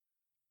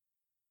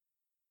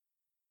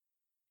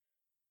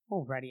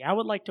Alrighty, I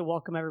would like to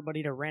welcome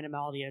everybody to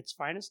Randomality at its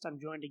finest. I'm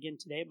joined again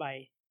today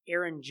by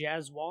Aaron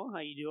Jaswal. How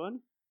you doing?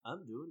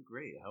 I'm doing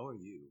great. How are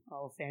you?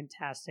 Oh,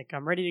 fantastic.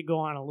 I'm ready to go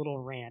on a little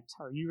rant.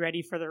 Are you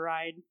ready for the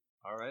ride?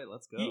 All right,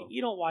 let's go.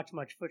 You don't watch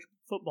much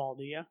football,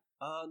 do you?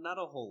 Not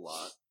a whole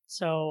lot.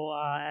 So,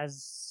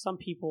 as some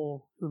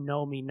people who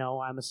know me know,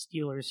 I'm a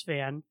Steelers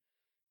fan,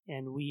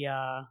 and we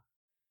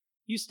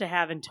used to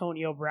have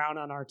Antonio Brown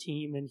on our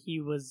team, and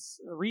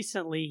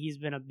he's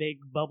been a big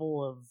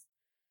bubble of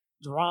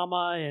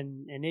drama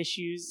and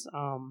issues.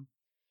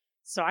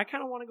 So I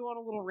kind of want to go on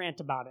a little rant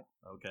about it.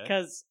 Okay.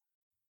 Because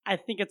I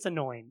think it's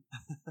annoying.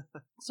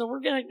 So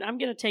I'm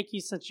gonna take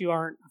you, since you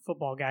aren't a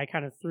football guy,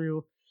 kind of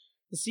through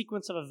the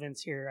sequence of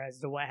events here as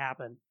to what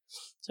happened.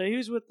 So he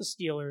was with the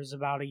Steelers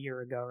about a year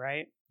ago,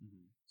 right?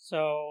 Mm-hmm.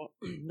 So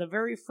the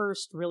very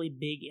first really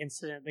big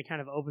incident that kind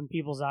of opened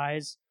people's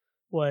eyes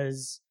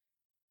was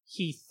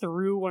he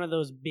threw one of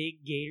those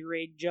big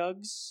Gatorade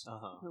jugs,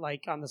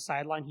 like on the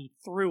sideline. He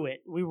threw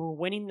it. We were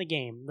winning the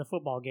game, the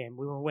football game.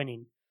 We were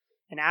winning.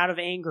 And out of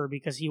anger,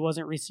 because he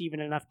wasn't receiving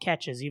enough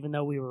catches, even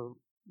though we were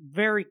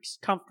very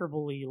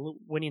comfortably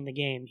winning the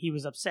game, he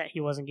was upset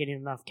he wasn't getting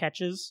enough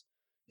catches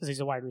because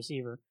he's a wide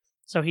receiver.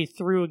 So he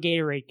threw a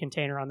Gatorade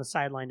container on the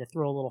sideline to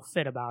throw a little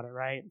fit about it,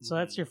 right? Mm-hmm. So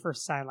that's your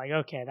first sign, like,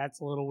 okay, that's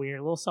a little weird,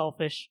 a little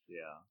selfish. Yeah.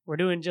 We're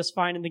doing just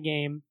fine in the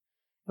game.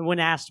 And when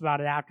asked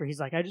about it after, he's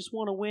like, I just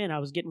want to win. I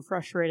was getting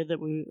frustrated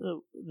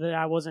that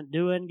I wasn't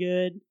doing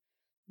good,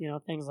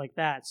 things like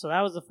that. So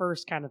that was the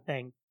first kind of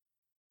thing.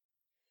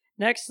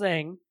 Next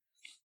thing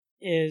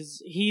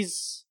is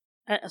he's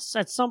at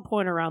some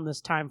point around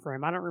this time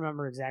frame, I don't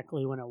remember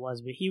exactly when it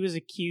was, but he was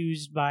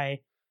accused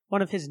by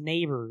one of his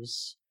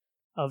neighbors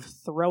of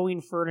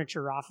throwing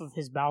furniture off of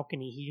his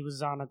balcony. He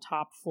was on a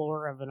top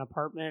floor of an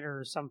apartment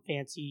or some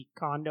fancy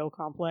condo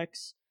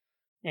complex,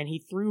 and he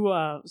threw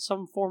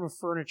some form of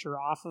furniture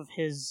off of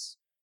his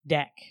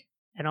deck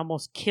and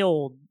almost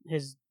killed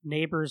his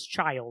neighbor's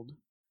child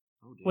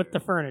with the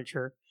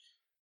furniture.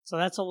 So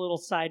that's a little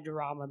side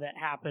drama that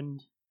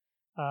happened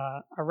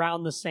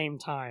around the same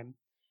time.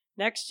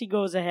 Next, he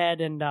goes ahead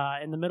and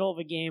in the middle of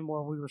a game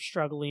where we were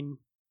struggling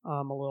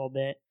a little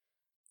bit,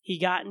 he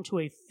got into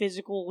a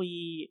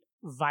physically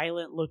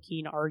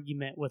violent-looking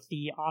argument with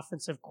the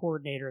offensive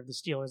coordinator of the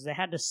Steelers. They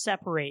had to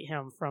separate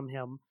him from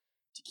him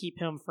to keep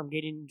him from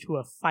getting into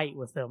a fight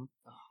with him.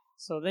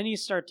 So then you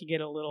start to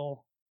get a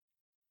little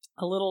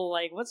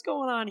like, what's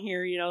going on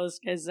here? This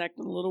guy's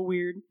acting a little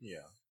weird.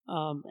 Yeah.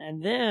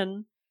 And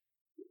then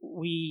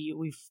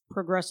we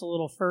progress a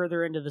little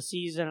further into the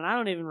season, and I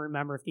don't even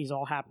remember if these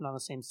all happened on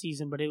the same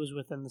season, but it was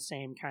within the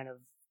same kind of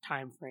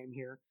time frame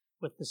here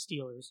with the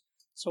Steelers.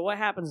 So what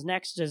happens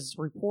next is,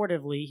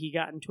 reportedly, he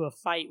got into a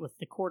fight with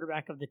the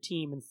quarterback of the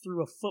team and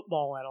threw a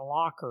football at a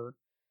locker,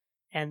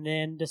 and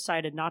then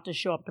decided not to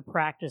show up to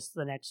practice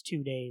the next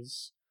 2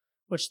 days,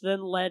 which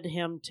then led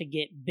him to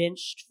get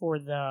benched for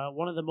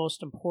one of the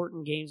most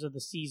important games of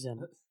the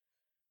season.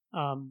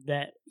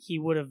 That he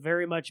would have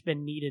very much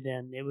been needed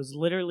in. It was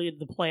literally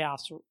the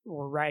playoffs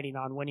were riding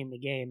on winning the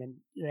game, and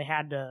they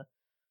had to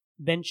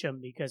bench him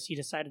because he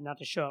decided not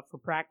to show up for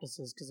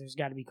practices because there's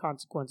got to be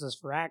consequences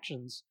for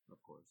actions. Of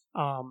course.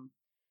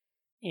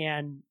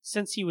 And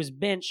since he was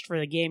benched for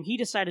the game, he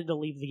decided to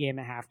leave the game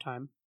at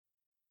halftime,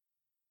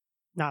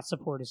 not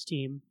support his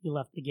team. He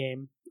left the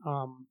game.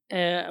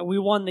 We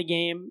won the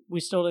game.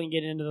 We still didn't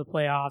get into the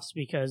playoffs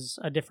because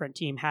a different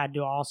team had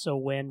to also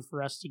win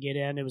for us to get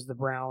in. It was the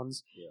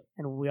Browns. Yeah.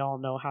 And we all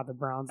know how the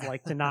Browns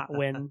like to not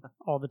win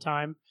all the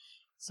time.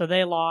 So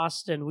they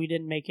lost and we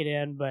didn't make it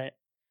in. But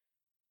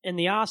in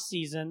the off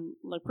season,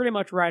 like pretty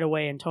much right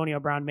away, Antonio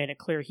Brown made it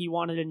clear he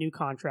wanted a new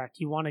contract.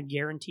 He wanted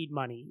guaranteed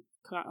money.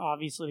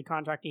 Obviously, the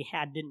contract he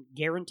had didn't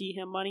guarantee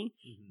him money,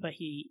 but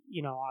he,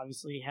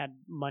 obviously had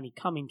money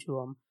coming to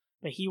him.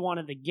 But he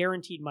wanted the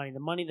guaranteed money,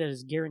 the money that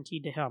is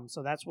guaranteed to him.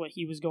 So that's what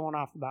he was going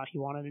off about. He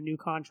wanted a new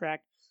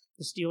contract.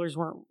 The Steelers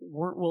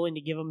weren't willing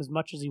to give him as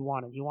much as he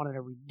wanted. He wanted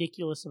a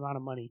ridiculous amount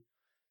of money.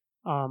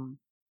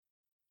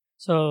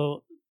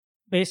 So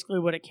basically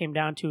what it came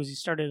down to is he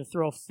started to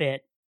throw a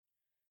fit,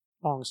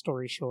 long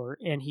story short,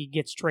 and he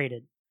gets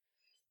traded.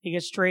 He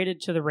gets traded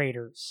to the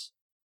Raiders.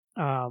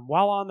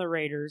 While on the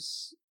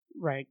Raiders,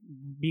 right,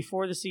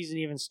 before the season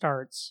even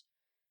starts,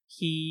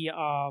 he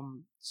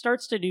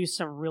starts to do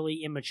some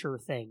really immature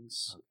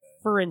things. Okay.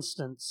 For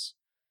instance,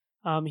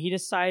 he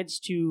decides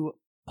to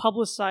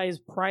publicize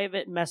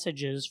private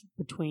messages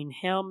between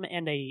him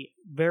and a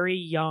very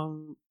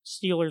young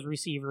Steelers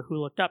receiver who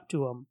looked up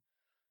to him.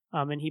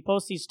 And he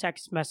posts these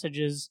text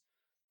messages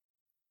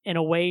in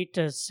a way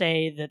to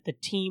say that the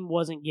team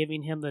wasn't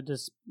giving him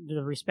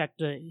the respect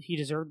that he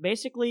deserved.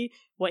 Basically,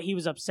 what he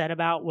was upset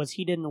about was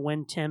he didn't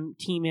win team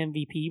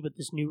MVP, but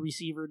this new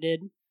receiver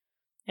did.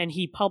 And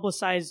he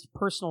publicized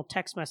personal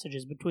text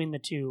messages between the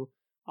two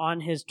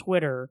on his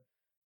Twitter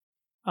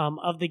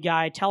of the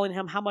guy telling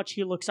him how much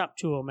he looks up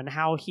to him and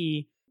how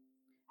he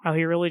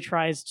really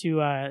tries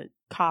to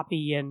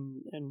copy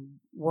and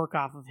work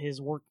off of his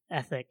work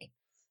ethic.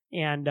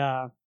 And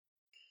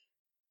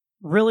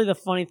really the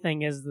funny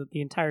thing is that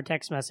the entire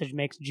text message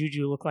makes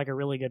Juju look like a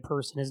really good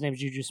person. His name's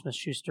Juju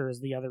Smith-Schuster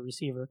is the other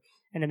receiver,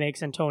 and it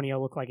makes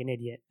Antonio look like an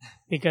idiot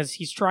because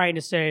he's trying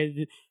to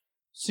say,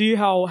 see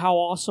how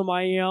awesome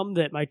I am,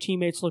 that my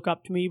teammates look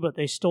up to me, but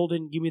they still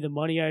didn't give me the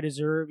money I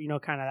deserve,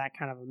 kind of that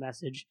kind of a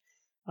message.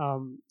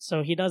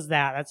 So he does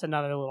that. That's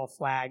another little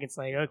flag. It's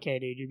like, okay,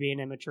 dude, you're being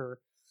immature.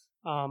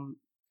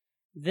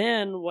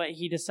 Then what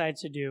he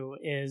decides to do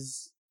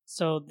is,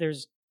 so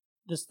there's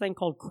this thing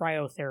called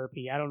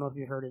cryotherapy. I don't know if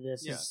you've heard of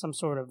this. Yeah. It's some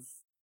sort of,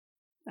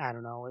 I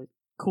don't know, it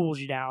cools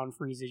you down,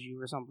 freezes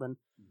you or something.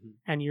 Mm-hmm.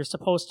 And you're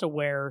supposed to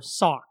wear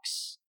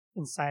socks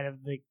inside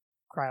of the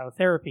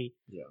cryotherapy.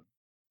 Yeah.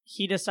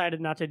 He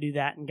decided not to do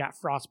that and got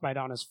frostbite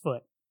on his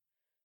foot.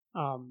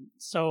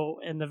 So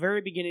in the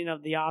very beginning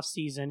of the off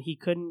season, he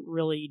couldn't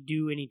really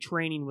do any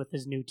training with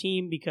his new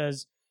team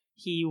because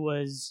he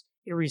was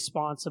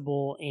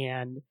irresponsible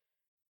and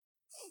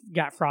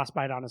got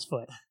frostbite on his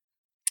foot.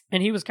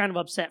 And he was kind of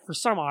upset for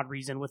some odd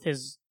reason with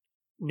his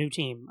new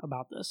team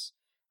about this.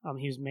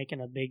 He was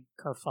making a big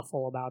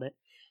kerfuffle about it.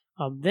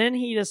 Then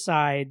he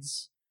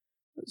decides,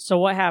 so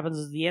what happens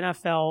is the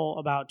NFL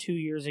about 2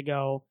 years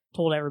ago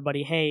told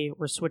everybody, hey,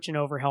 we're switching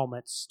over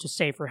helmets to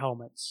safer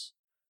helmets.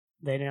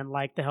 They didn't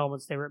like the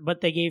helmets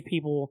but they gave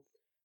people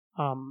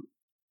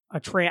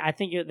I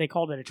think they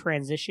called it a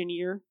transition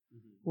year,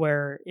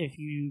 where if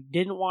you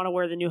didn't want to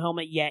wear the new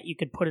helmet yet, you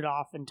could put it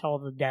off until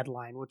the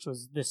deadline, which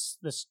was this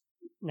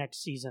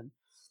next season.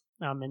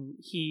 And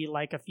he,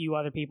 like a few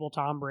other people,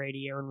 Tom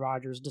Brady, Aaron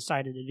Rodgers,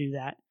 decided to do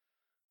that.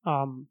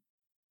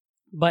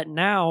 But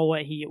now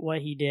what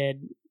he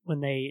did when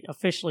they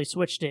officially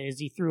switched it is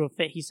he threw a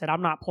fit. He said,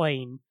 I'm not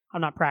playing.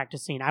 I'm not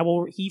practicing.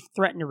 He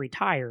threatened to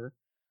retire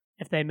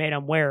if they made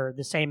him wear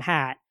the same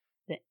hat,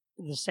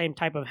 the same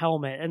type of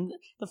helmet. And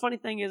the funny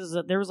thing is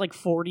that there was like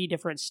 40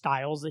 different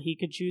styles that he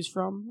could choose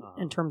from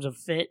in terms of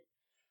fit.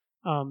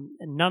 And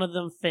none of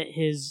them fit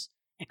his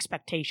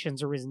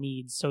expectations or his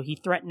needs. So he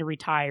threatened to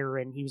retire,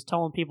 and he was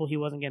telling people he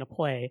wasn't going to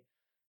play,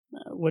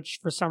 which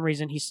for some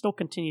reason he still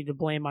continued to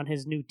blame on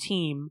his new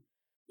team,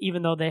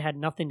 even though they had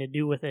nothing to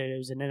do with it. It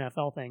was an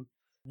NFL thing.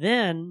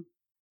 Then,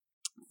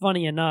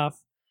 funny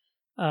enough,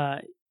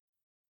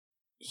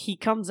 he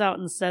comes out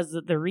and says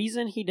that the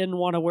reason he didn't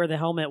want to wear the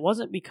helmet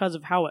wasn't because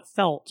of how it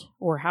felt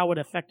or how it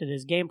affected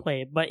his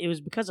gameplay, but it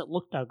was because it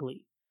looked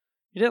ugly.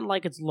 He didn't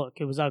like its look.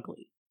 It was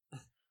ugly.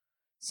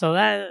 So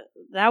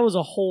that was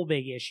a whole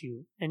big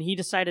issue, and he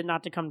decided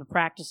not to come to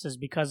practices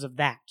because of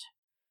that.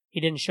 He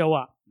didn't show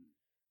up.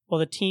 Well,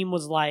 the team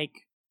was like,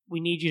 we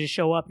need you to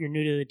show up. You're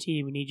new to the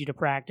team. We need you to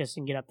practice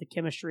and get up the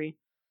chemistry.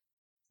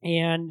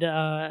 And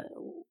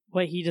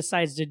what he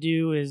decides to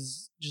do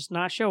is just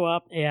not show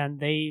up, and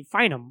they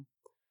fine him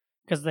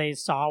because they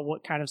saw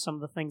what kind of some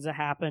of the things that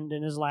happened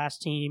in his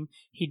last team.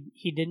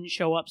 He didn't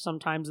show up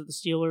sometimes at the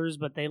Steelers,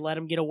 but they let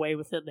him get away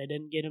with it. They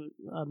didn't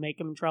make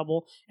him in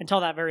trouble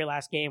until that very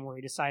last game where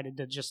he decided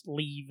to just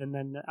leave, and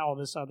then all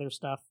this other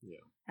stuff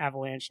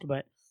avalanched.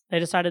 But they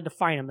decided to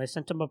fine him. They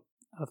sent him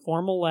a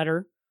formal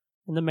letter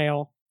in the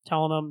mail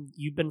telling him,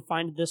 you've been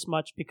fined this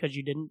much because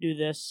you didn't do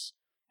this.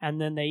 And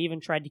then they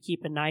even tried to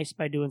keep it nice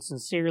by doing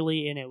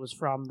sincerely, and it was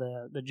from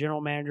the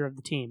general manager of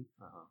the team.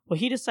 Well,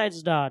 he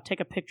decides to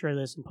take a picture of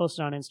this and post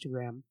it on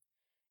Instagram.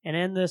 And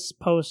in this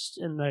post,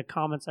 in the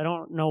comments, I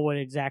don't know what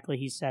exactly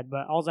he said,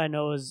 but all I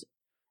know is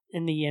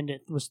in the end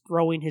it was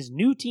throwing his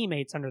new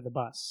teammates under the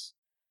bus.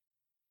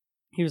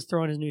 He was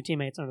throwing his new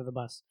teammates under the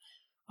bus.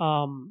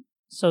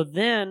 So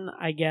then,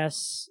 I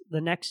guess,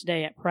 the next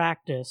day at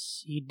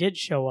practice, he did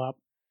show up.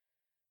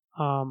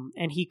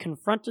 And he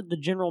confronted the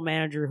general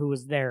manager who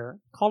was there,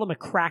 called him a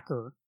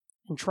cracker,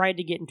 and tried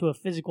to get into a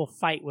physical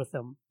fight with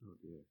him.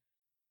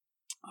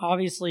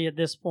 Obviously, at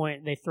this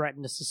point, they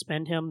threatened to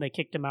suspend him. They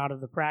kicked him out of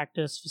the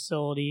practice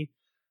facility.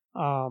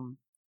 And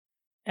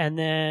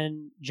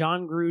then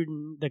John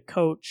Gruden, the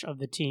coach of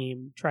the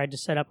team, tried to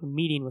set up a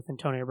meeting with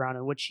Antonio Brown,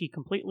 in which he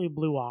completely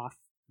blew off.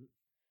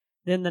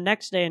 Then the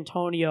next day,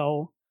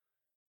 Antonio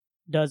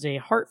does a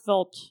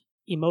heartfelt,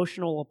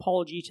 emotional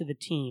apology to the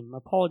team,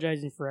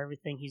 apologizing for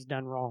everything he's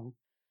done wrong.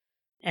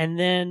 And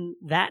then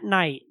that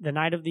night, the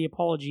night of the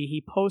apology, he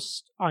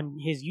posts on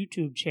his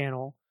YouTube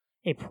channel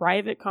a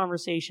private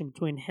conversation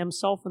between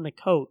himself and the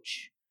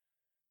coach.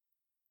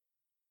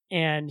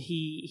 And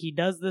he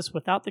does this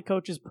without the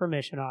coach's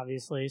permission,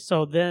 obviously.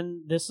 So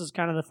then this is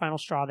kind of the final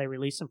straw. They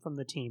release him from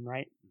the team,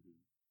 right?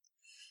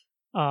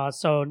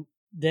 So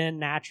then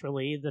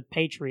naturally, the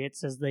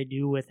Patriots, as they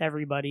do with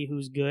everybody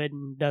who's good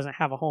and doesn't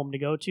have a home to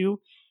go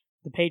to,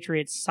 the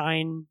Patriots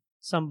sign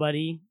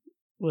somebody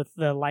with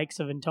the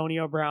likes of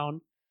Antonio Brown.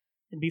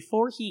 And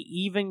before he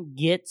even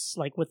gets,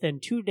 within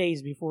 2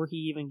 days before he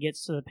even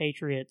gets to the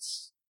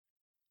Patriots,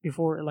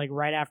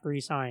 right after he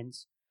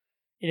signs,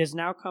 it has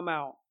now come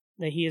out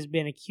that he has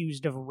been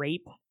accused of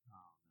rape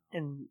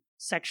and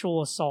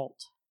sexual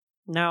assault.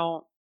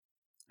 Now,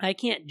 I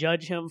can't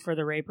judge him for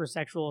the rape or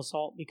sexual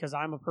assault because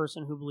I'm a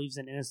person who believes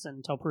in innocent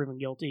until proven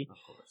guilty. Of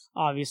course.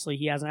 Obviously,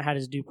 he hasn't had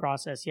his due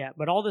process yet,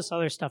 but all this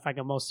other stuff I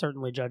can most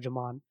certainly judge him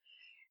on.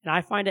 And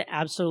I find it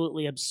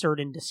absolutely absurd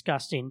and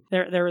disgusting.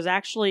 There was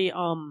actually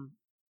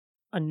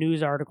a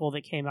news article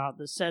that came out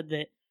that said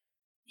that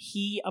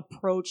he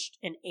approached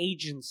an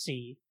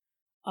agency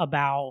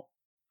about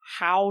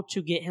how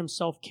to get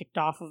himself kicked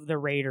off of the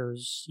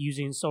Raiders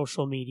using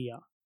social media.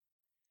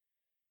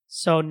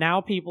 So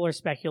now people are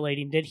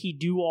speculating, did he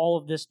do all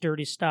of this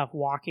dirty stuff,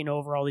 walking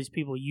over all these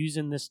people,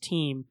 using this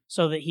team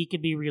so that he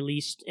could be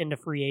released into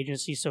free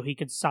agency so he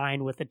could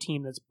sign with a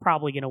team that's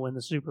probably going to win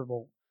the Super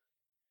Bowl?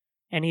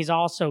 And he's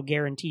also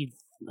guaranteed,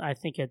 I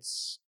think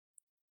it's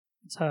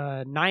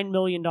a $9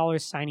 million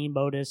signing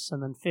bonus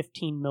and then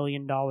 $15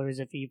 million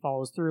if he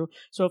follows through.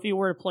 So if he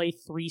were to play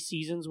 3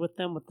 seasons with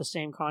them with the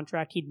same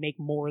contract, he'd make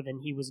more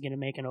than he was going to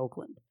make in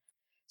Oakland.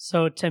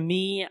 So to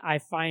me, I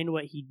find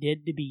what he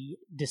did to be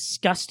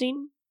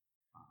disgusting.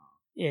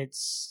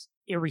 It's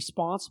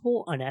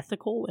irresponsible,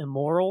 unethical,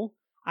 immoral.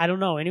 I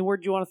don't know. Any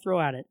word you want to throw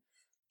at it?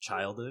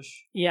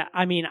 Childish. Yeah,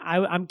 I mean,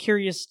 I'm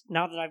curious,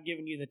 now that I've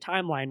given you the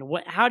timeline,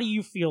 how do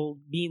you feel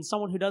being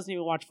someone who doesn't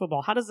even watch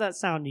football? How does that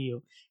sound to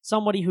you?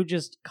 Somebody who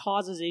just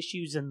causes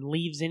issues and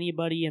leaves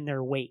anybody in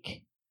their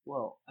wake.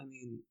 Well, I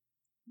mean,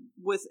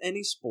 with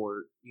any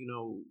sport,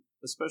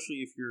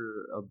 especially if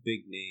you're a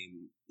big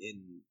name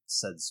in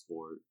said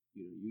sport,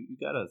 you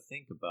got to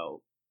think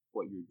about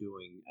what you're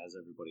doing as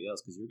everybody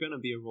else, because you're going to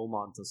be a role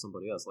model to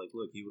somebody else. Like,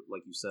 look,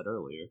 like you said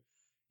earlier,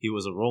 he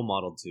was a role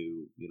model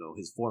to,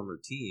 his former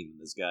team.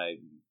 This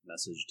guy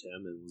messaged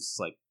him and was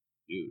like,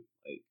 dude,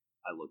 like,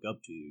 I look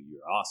up to you.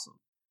 You're awesome.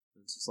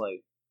 And it's just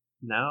like,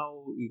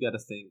 now you got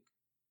to think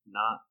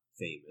not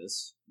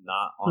famous,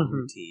 not on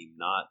your team,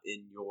 not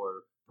in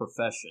your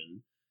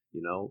profession,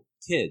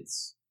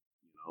 kids.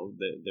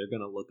 They're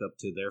going to look up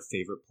to their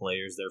favorite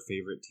players, their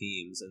favorite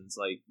teams. And it's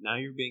like, now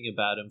you're being a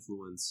bad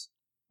influence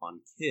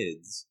on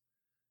kids.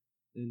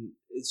 And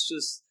it's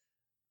just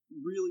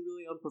really,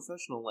 really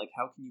unprofessional. Like,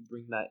 how can you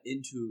bring that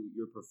into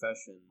your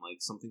profession? Like,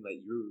 something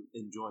that you're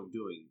enjoying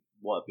doing.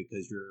 What?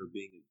 Because you're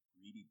being a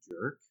greedy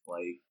jerk?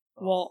 Like,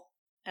 well,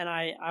 and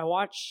I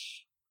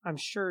watch, I'm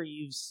sure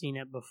you've seen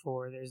it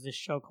before. There's this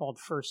show called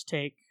First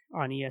Take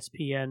on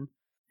ESPN.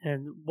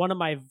 And one of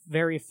my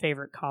very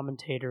favorite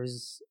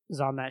commentators is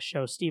on that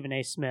show, Stephen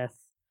A. Smith.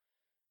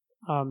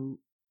 And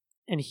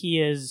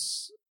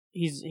he's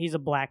a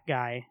black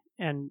guy.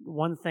 And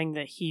one thing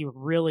that he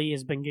really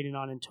has been getting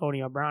on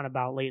Antonio Brown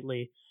about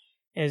lately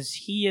is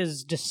he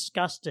is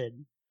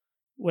disgusted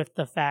with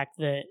the fact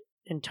that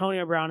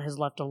Antonio Brown has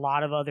left a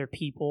lot of other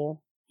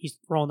people, he's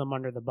thrown them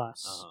under the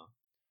bus. Uh-huh.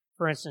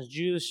 For instance,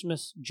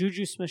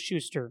 Juju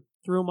Smith-Schuster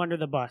threw him under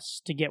the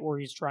bus to get where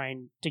he's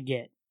trying to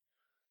get.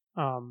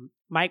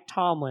 Mike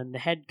Tomlin, the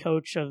head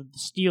coach of the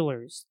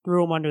Steelers,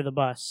 threw him under the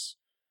bus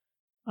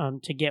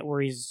to get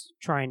where he's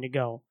trying to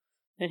go.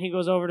 Then he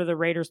goes over to the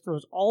Raiders,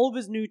 throws all of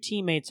his new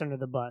teammates under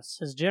the bus.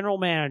 His general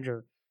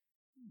manager,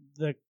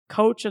 the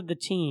coach of the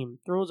team,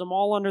 throws them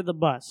all under the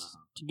bus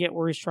to get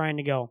where he's trying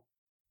to go.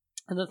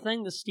 And the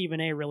thing that Stephen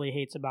A. really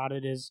hates about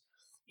it is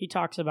he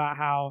talks about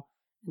how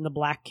in the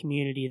black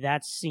community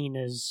that's seen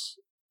as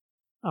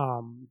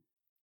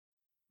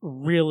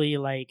really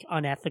like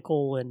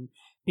unethical, and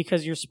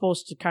because you're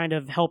supposed to kind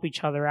of help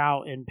each other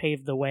out and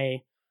pave the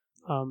way.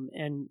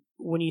 And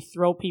when you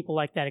throw people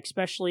like that,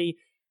 especially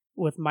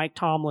with Mike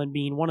Tomlin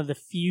being one of the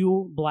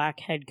few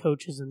black head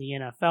coaches in the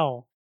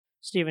NFL,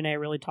 Stephen A.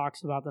 really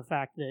talks about the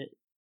fact that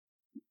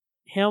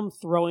him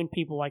throwing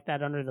people like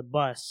that under the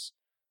bus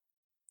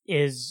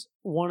is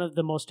one of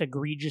the most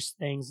egregious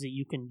things that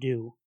you can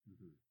do.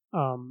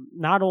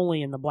 Not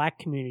only in the black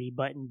community,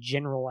 but in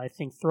general. I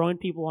think throwing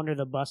people under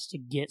the bus to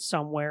get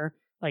somewhere,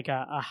 like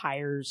a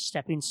higher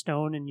stepping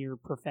stone in your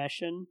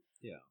profession,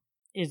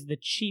 is the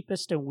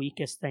cheapest and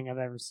weakest thing I've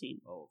ever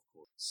seen. Oh, of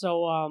course.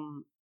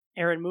 So,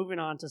 Aaron, moving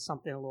on to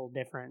something a little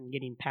different and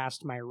getting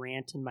past my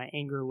rant and my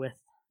anger with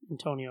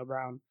Antonio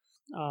Brown.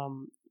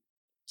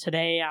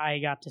 Today I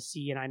got to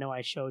see, and I know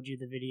I showed you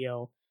the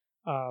video,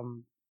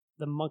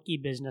 the monkey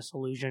business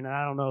illusion. And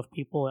I don't know if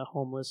people at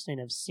home listening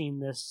have seen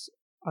this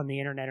on the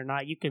internet or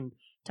not. You can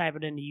type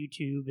it into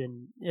YouTube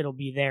and it'll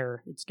be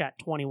there. It's got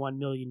 21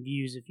 million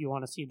views if you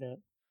want to see the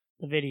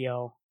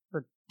video,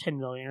 or 10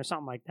 million or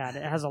something like that.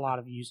 It has a lot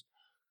of views.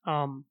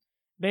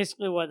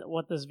 Basically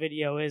what this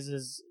video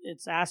is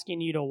it's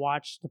asking you to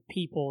watch the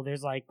people.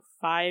 There's like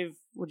 5,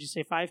 would you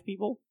say 5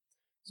 people?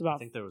 It's about, I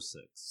think there was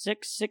 6.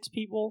 Six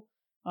people,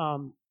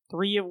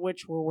 3 of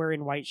which were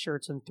wearing white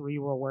shirts and 3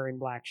 were wearing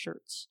black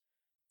shirts.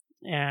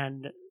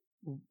 And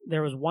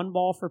there was 1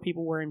 ball for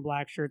people wearing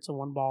black shirts and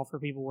 1 ball for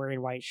people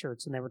wearing white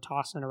shirts, and they were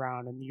tossing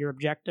around. And your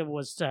objective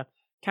was to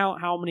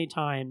count how many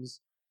times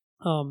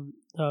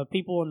the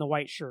people in the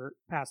white shirt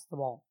passed the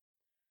ball.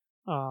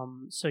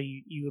 So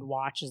you would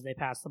watch as they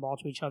passed the ball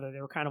to each other. They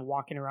were kind of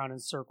walking around in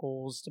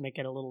circles to make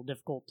it a little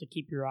difficult to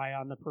keep your eye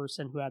on the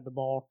person who had the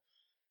ball.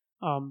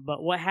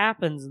 But what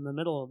happens in the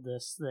middle of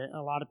this, that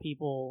a lot of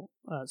people,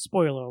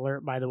 spoiler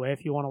alert, by the way,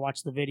 if you want to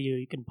watch the video,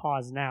 you can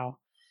pause now.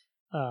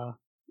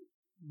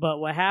 But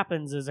what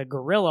happens is a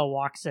gorilla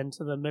walks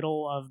into the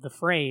middle of the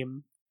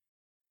frame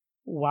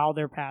while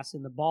they're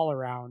passing the ball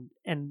around.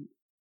 And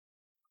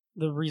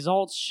the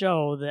results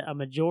show that a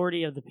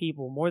majority of the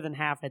people, more than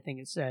half, I think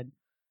it said,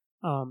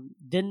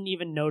 didn't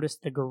even notice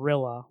the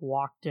gorilla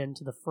walked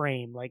into the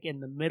frame, like in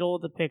the middle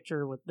of the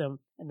picture with them,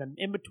 and then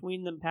in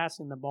between them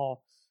passing the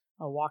ball,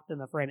 walked in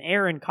the frame.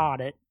 Aaron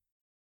caught it.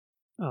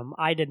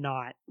 I did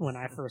not when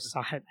I first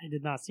saw it. I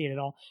did not see it at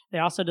all. They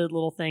also did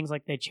little things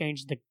like they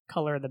changed the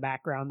color of the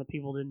background that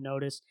people didn't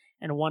notice,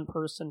 and one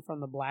person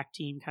from the black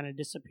team kind of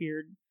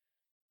disappeared.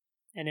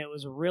 And it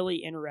was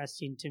really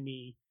interesting to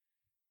me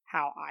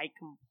how I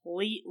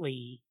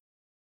completely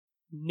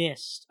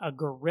missed a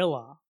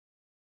gorilla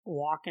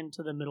walk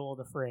into the middle of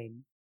the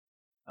frame.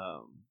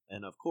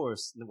 And of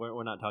course,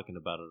 we're not talking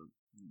about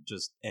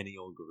just any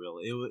old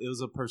gorilla. It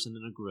was a person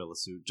in a gorilla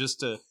suit. Just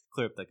to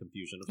clear up that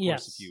confusion. Of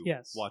course, if you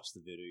watch the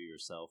video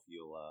yourself,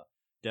 you'll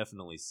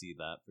definitely see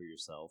that for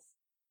yourself.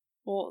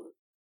 Well,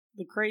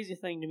 the crazy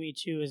thing to me,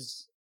 too,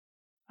 is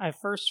I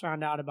first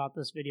found out about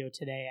this video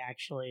today,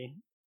 actually,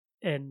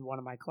 in one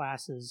of my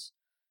classes.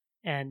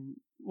 And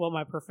what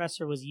my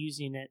professor was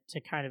using it to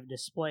kind of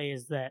display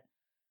is that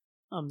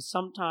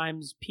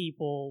sometimes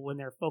people, when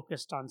they're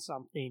focused on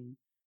something,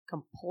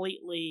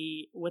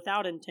 completely,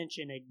 without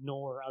intention,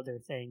 ignore other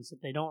things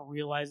that they don't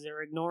realize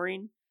they're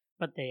ignoring,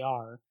 but they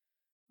are.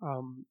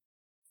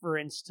 For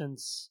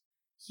instance,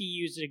 he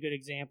used a good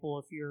example.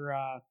 If you're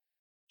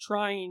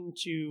trying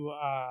to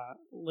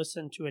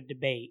listen to a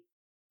debate,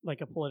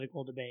 like a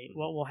political debate,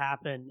 what will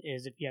happen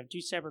is if you have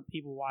two separate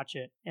people watch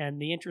it, and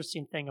the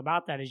interesting thing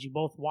about that is you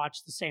both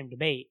watched the same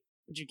debate,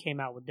 but you came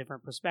out with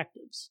different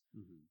perspectives.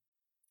 Mm-hmm.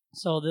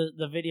 So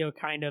the video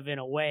kind of, in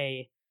a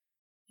way,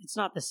 it's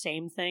not the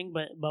same thing,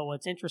 but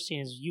what's interesting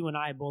is you and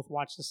I both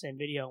watched the same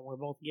video, and we're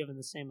both given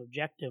the same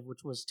objective,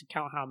 which was to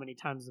count how many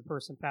times the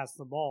person passed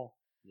the ball.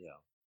 Yeah.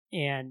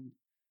 And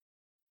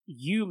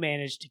you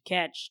managed to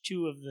catch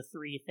 2 of the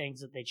 3 things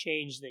that they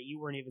changed that you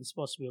weren't even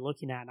supposed to be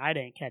looking at, and I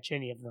didn't catch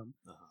any of them.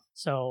 Uh-huh.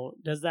 So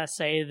does that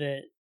say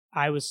that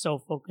I was so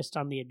focused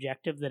on the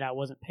objective that I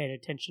wasn't paying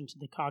attention to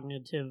the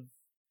cognitive...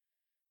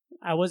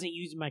 I wasn't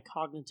using my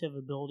cognitive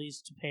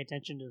abilities to pay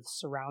attention to the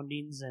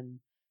surroundings and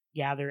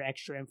gather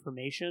extra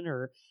information?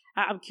 Or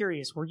I'm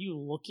curious, were you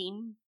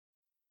looking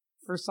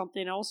for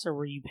something else, or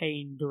were you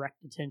paying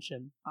direct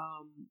attention?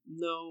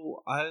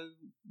 No, I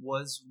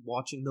was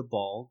watching the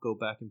ball go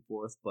back and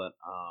forth, but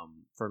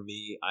for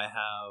me, I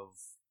have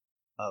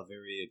a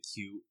very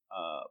acute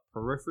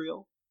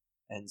peripheral,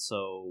 and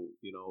so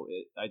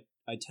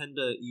I tend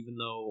to, even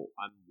though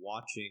I'm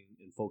watching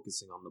and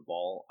focusing on the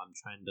ball, I'm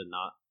trying to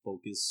not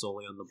focus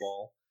solely on the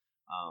ball,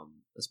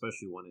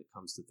 especially when it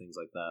comes to things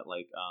like that.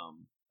 Like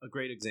a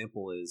great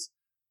example is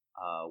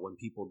when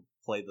people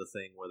play the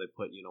thing where they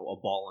put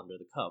a ball under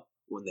the cup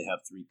when they have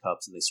 3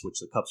 cups and they switch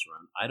the cups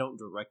around. I don't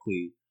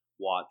directly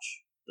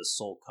watch the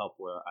sole cup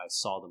where I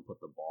saw them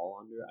put the ball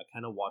under. I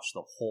kind of watch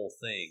the whole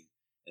thing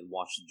and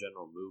watch the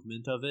general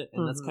movement of it,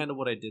 and that's kind of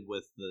what I did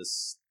with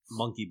this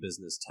monkey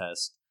business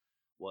test.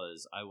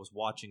 Was I was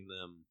watching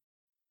them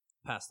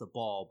pass the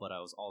ball, but I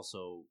was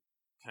also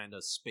kind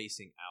of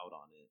spacing out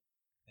on it,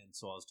 and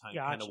so I was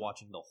kind of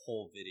watching the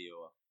whole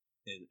video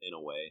in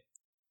a way.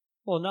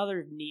 Well,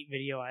 another neat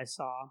video I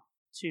saw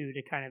too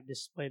to kind of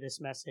display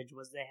this message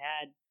was they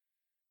had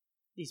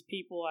these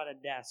people at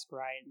a desk,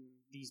 right? And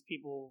these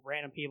people,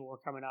 random people, were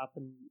coming up,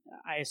 and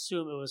I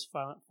assume it was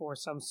for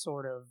some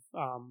sort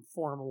of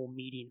formal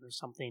meeting or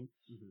something.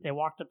 Mm-hmm. They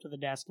walked up to the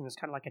desk, and it's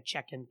kind of like a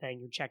check-in thing.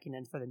 You're checking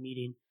in for the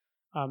meeting.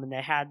 And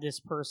they had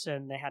this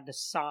person, they had to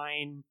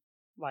sign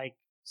like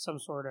some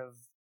sort of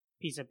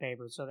piece of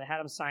paper. So they had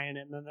them sign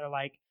it, and then they're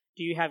like,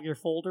 do you have your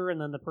folder? And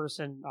then the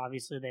person,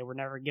 obviously they were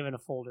never given a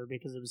folder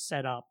because it was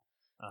set up.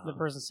 Uh-huh. The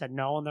person said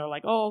no, and they're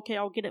like, oh, okay,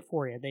 I'll get it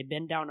for you. They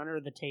bend down under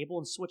the table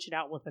and switch it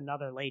out with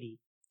another lady.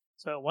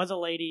 So it was a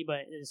lady,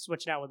 but it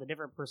switched out with a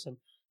different person.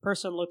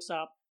 Person looks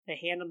up, they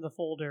hand them the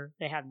folder.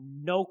 They have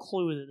no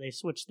clue that they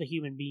switched the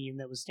human being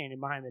that was standing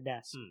behind the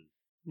desk.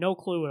 No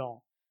clue at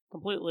all.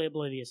 Completely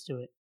oblivious to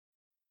it.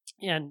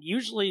 And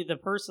usually the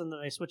person that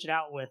they switch it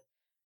out with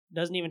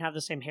doesn't even have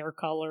the same hair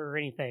color or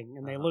anything,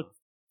 and they look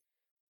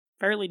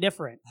fairly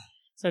different.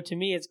 So to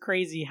me, it's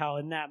crazy how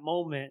in that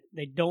moment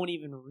they don't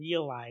even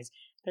realize.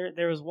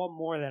 There was one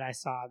more that I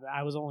saw that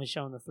I was only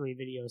shown the 3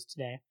 videos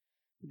today.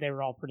 They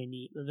were all pretty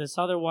neat. This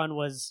other one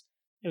was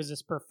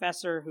this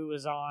professor who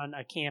was on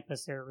a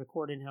campus. They were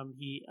recording him.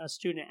 A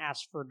student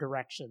asked for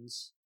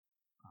directions.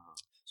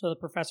 So the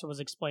professor was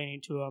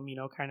explaining to him,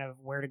 kind of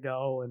where to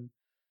go, and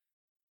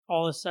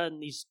all of a sudden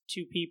these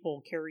 2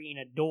 people carrying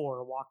a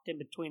door walked in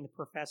between the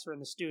professor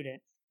and the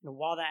student. And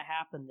while that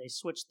happened, they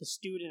switched the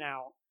student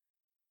out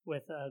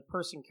with a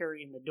person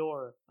carrying the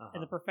door,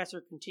 and the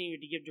professor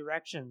continued to give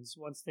directions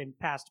once they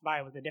passed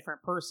by with a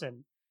different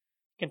person,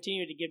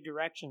 continued to give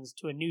directions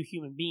to a new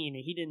human being,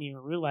 and he didn't even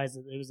realize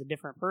that it was a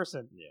different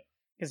person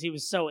because he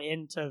was so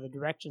into the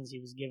directions he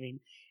was giving.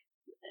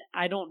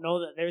 I don't know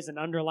that there's an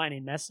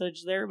underlining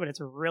message there, but it's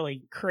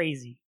really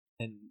crazy.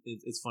 And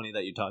it's funny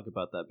that you talk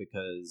about that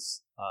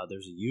because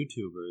there's a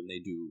YouTuber and they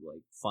do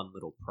like fun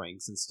little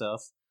pranks and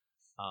stuff.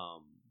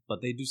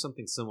 But they do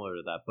something similar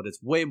to that, but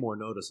it's way more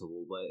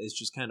noticeable. But it's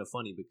just kind of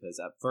funny because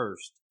at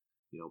first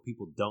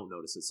people don't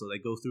notice it. So they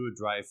go through a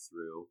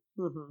drive-through,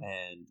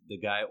 and the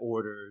guy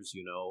orders,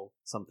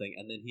 something,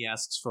 and then he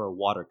asks for a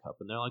water cup,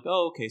 and they're like,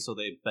 "Oh, okay." So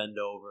they bend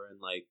over and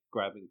like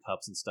grabbing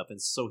cups and stuff,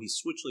 and so he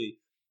switchly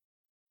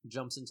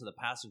jumps into the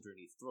passenger and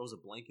he throws a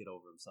blanket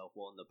over himself.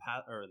 Well, in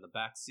the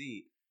back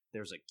seat,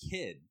 there's a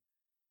kid,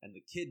 and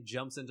the kid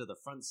jumps into the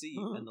front seat,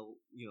 and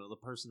the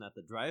person at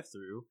the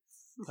drive-through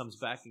comes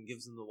back and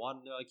gives them the water,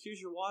 and they're like,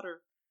 "Here's your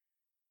water."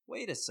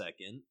 Wait a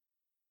second,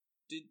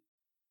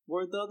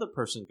 where'd the other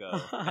person go?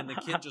 And the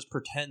kid just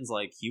pretends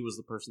like he was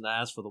the person that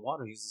asked for the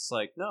water. He's just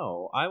like,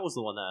 "No, I was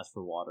the one that asked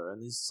for water."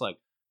 And he's just like,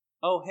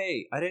 "Oh,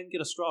 hey, I didn't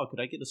get a straw. Could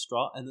I get a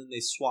straw?" And then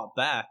they swap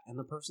back, and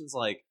the person's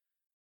like,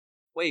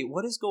 "Wait,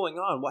 what is going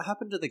on? What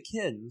happened to the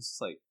kid?" And it's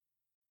like,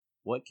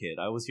 "What kid?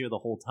 I was here the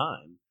whole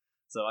time."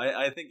 So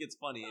I think it's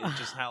funny. It's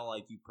just how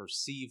like you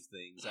perceive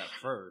things at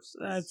first.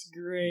 That's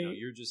great.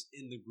 You're just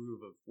in the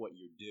groove of what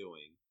you're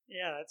doing.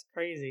 Yeah, that's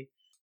crazy.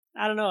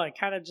 I don't know. It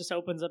kind of just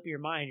opens up your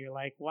mind. You're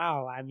like,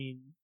 wow. I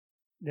mean,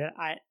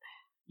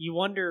 you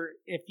wonder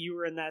if you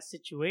were in that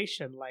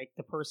situation, like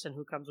the person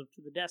who comes up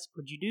to the desk,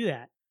 would you do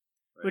that?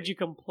 Right. Would you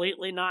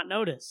completely not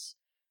notice?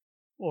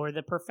 Or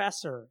the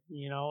professor,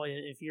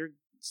 if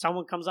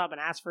someone comes up and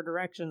asks for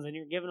directions and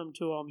you're giving them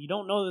to them, you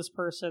don't know this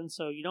person,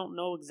 so you don't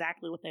know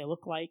exactly what they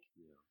look like.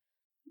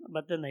 Yeah.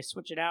 But then they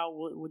switch it out.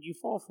 Would you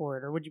fall for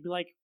it, or would you be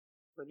like,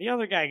 where'd the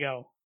other guy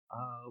go?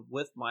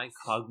 With my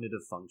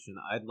cognitive function,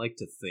 I'd like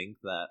to think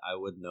that I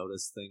would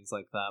notice things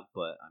like that,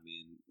 but I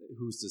mean,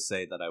 who's to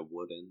say that I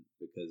wouldn't?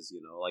 Because,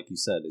 like you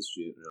said,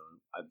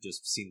 I've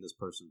just seen this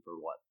person for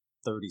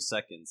 30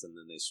 seconds, and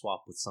then they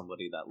swap with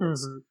somebody that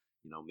looks,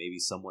 maybe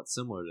somewhat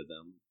similar to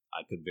them.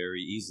 I could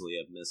very easily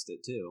have missed it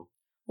too.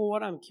 Well,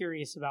 what I'm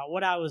curious about,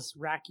 what I was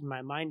racking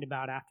my mind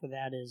about after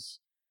that is,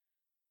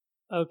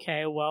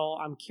 okay, well,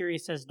 I'm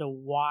curious as to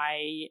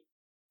why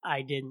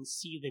I didn't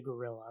see the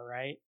gorilla,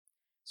 right?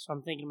 So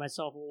I'm thinking to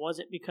myself, well, was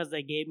it because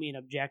they gave me an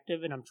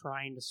objective and I'm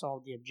trying to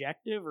solve the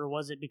objective, or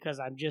was it because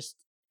I'm just,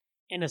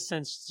 in a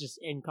sense, just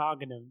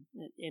incognitive?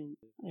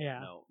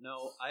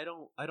 No,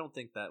 I don't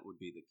think that would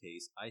be the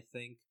case. I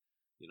think,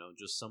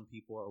 just some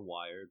people are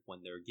wired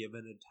when they're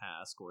given a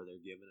task or they're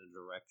given a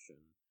direction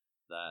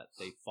that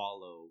they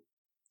follow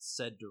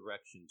said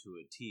direction to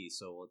a T.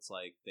 So it's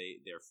like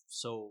they're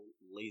so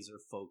laser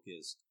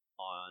focused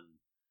on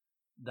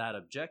that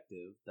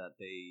objective that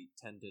they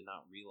tend to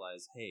not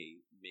realize, hey,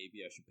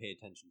 maybe I should pay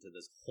attention to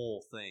this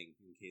whole thing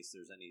in case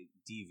there's any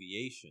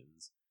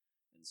deviations.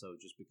 And so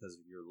just because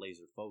of your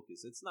laser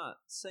focus, it's not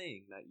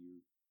saying that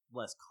you're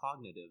less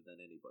cognitive than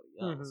anybody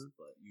else,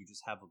 but you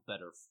just have a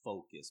better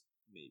focus,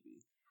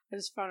 maybe. I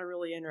just found it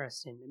really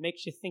interesting. It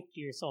makes you think to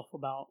yourself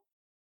about,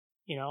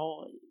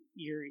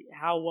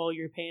 how well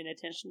you're paying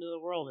attention to the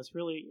world. It's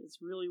really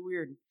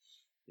weird.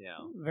 Yeah.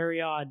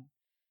 Very odd.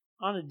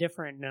 On a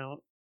different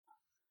note,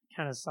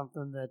 kind of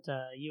something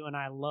that you and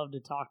I love to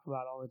talk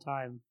about all the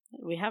time.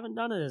 We haven't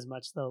done it as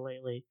much, though,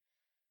 lately.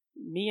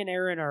 Me and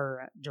Aaron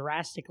are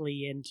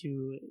drastically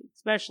into,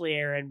 especially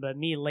Aaron, but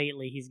me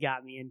lately, he's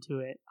got me into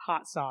it,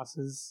 hot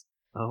sauces.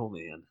 Oh,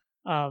 man.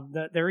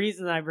 The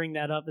reason I bring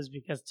that up is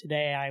because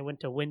today I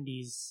went to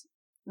Wendy's,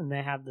 and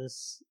they have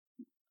this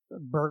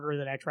burger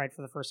that I tried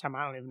for the first time.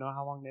 I don't even know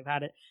how long they've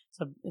had it.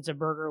 It's a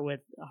burger with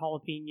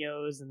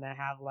jalapenos, and they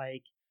have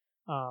like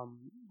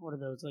what are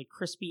those, like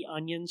crispy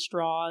onion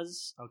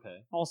straws?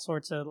 Okay. All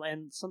sorts of,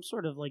 and some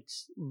sort of like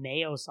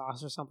mayo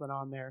sauce or something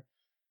on there.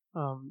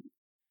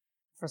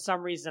 For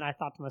some reason, I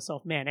thought to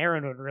myself, man,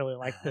 Aaron would really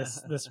like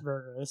this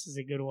burger. This is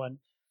a good one.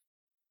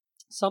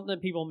 Something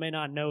people may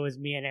not know is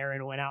me and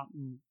Aaron went out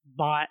and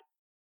bought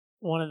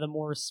one of the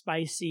more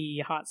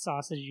spicy hot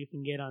sauces you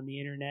can get on the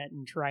internet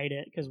and tried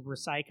it because we're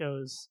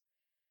psychos.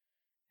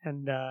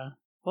 And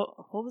what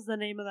was the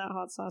name of that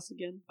hot sauce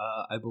again?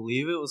 I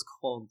believe it was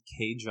called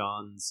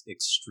Cajun's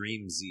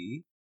Extreme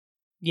Z.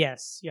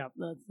 Yes, yep,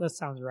 that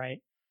sounds right.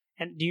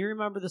 And do you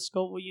remember the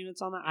Scoville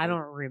units on that? I don't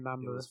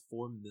remember. It was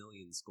 4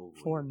 million Scoville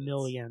 4 units.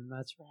 million,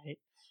 that's right.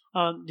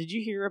 Did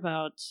you hear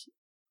about,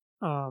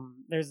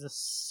 there's this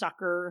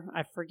sucker,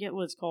 I forget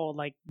what it's called,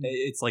 like...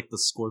 It's like the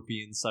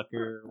scorpion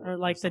sucker. Or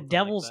like the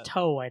devil's like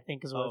toe, I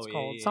think is what it's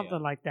called.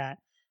 Something like that.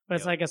 But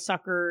it's like a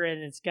sucker,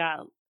 and it's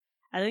got,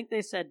 I think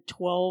they said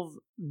 12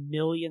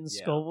 million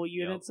Scoville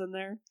units in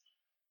there.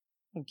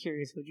 I'm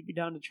curious, would you be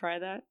down to try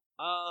that?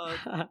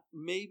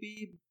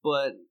 Maybe,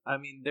 but I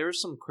mean, there's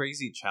some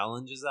crazy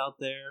challenges out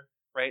there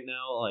right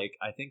now. Like,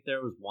 I think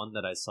there was one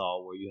that I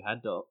saw where you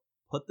had to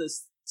put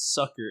this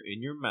sucker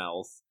in your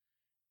mouth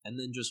and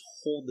then just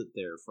hold it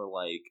there for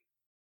like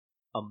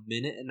a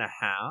minute and a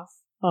half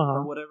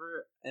or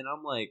whatever. And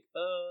I'm like,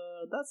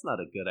 that's not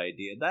a good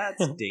idea.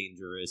 That's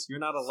dangerous. You're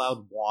not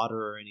allowed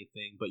water or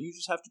anything, but you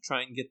just have to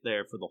try and get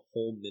there for the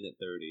whole minute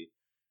 30.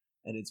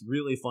 And it's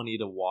really funny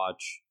to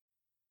watch.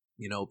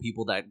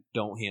 People that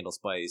don't handle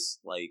spice,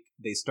 like,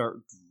 they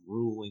start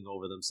drooling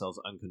over themselves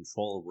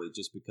uncontrollably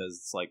just because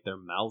it's like their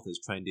mouth is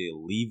trying to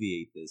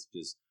alleviate this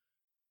just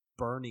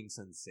burning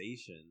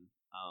sensation.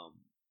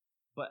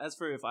 But as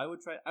for if I would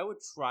try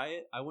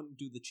it. I wouldn't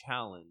do the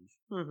challenge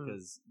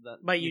because that.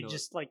 But you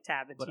just like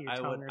tap it to your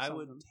tongue or something. I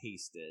would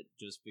taste it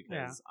just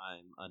because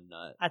I'm a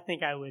nut. I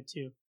think I would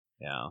too.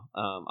 Yeah.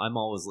 I'm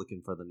always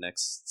looking for the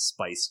next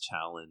spice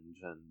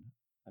challenge, and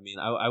I mean,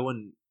 I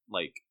wouldn't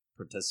like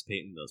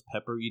participate in those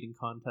pepper eating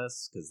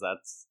contests because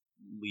that's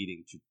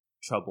leading to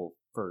trouble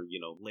for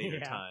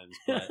later times.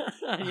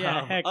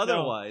 But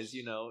otherwise,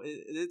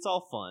 it's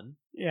all fun.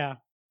 Yeah.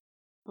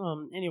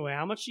 Anyway,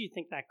 how much do you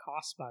think that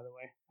costs, by the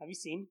way? Have you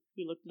seen?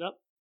 We looked it up?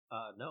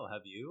 No,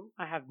 have you?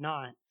 I have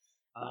not.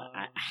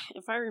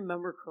 If I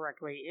remember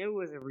correctly, it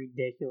was a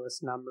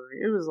ridiculous number.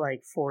 It was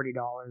like $40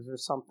 or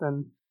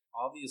something.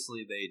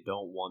 Obviously, they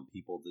don't want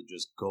people to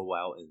just go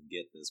out and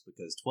get this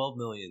because 12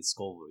 million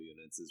Scoville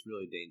units is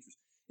really dangerous.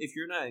 If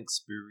you're not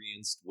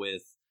experienced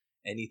with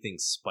anything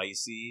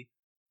spicy,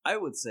 I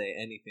would say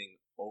anything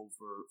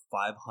over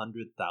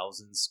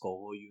 500,000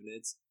 Scoville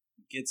units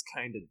gets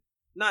kind of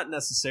not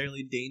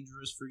necessarily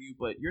dangerous for you,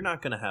 but you're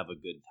not going to have a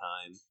good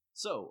time.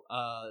 So,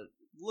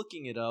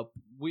 looking it up,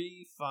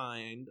 we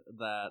find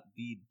that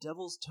the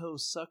Devil's Toe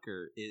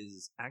Sucker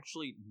is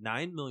actually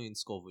 9 million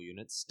Scoville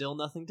units, still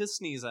nothing to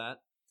sneeze at,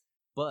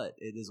 but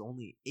it is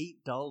only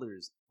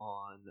 $8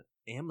 on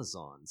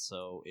Amazon.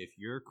 So, if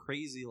you're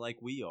crazy like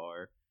we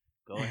are,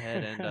 go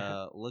ahead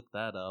and look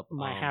that up.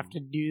 Might have to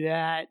do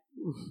that.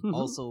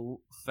 Also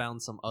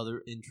found some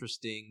other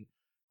interesting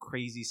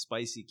crazy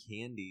spicy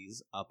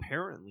candies.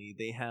 Apparently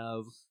they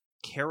have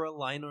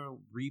Carolina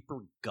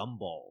Reaper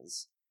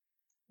gumballs.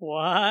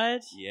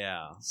 What?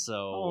 Yeah, so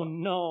oh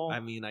no. I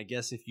mean, I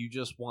guess if you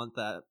just want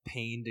that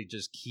pain to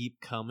just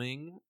keep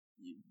coming,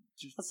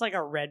 that's like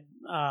a red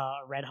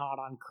hot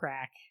on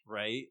crack,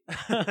 right?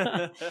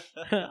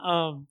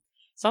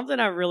 Something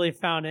I really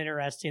found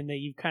interesting that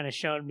you've kind of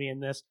shown me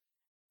in this.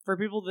 For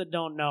people that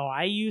don't know,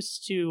 I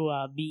used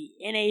to be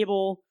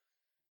unable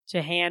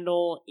to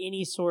handle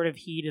any sort of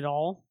heat at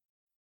all.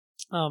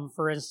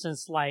 For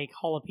instance, like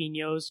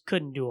jalapenos,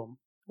 couldn't do them.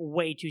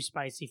 Way too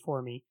spicy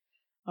for me.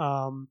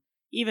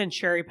 Even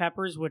cherry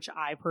peppers, which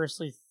I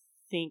personally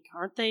think,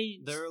 aren't they?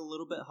 They're a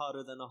little bit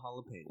hotter than a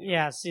jalapeno.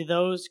 Yeah, see,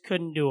 those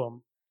couldn't do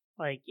them.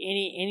 Like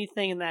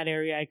anything in that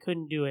area, I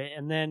couldn't do it.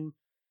 And then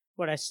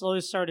what I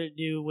slowly started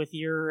to do with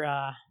your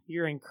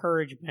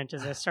encouragement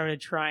is I started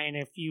trying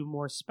a few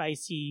more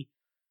spicy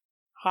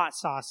hot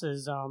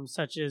sauces,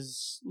 such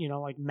as,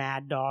 like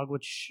Mad Dog,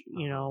 which,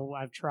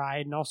 I've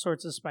tried, and all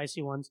sorts of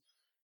spicy ones.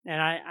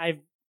 And I've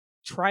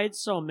tried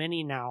so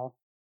many now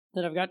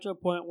that I've got to a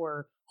point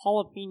where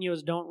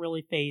jalapenos don't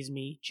really faze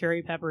me.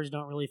 Cherry peppers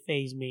don't really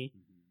faze me.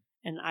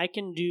 And I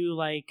can do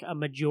like a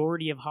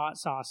majority of hot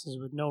sauces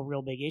with no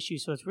real big issue.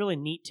 So it's really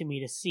neat to me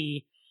to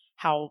see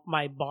how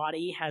my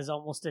body has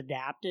almost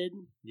adapted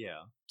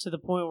to the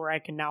point where I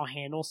can now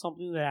handle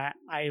something that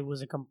I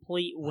was a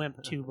complete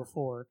wimp to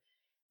before.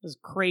 It was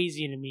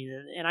crazy to me.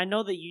 And I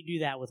know that you do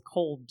that with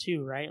cold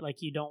too, right? Like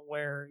you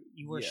wear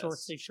short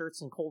sleeve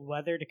shirts in cold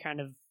weather to kind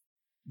of.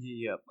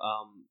 Yep.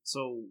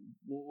 So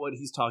what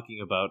he's talking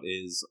about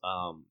is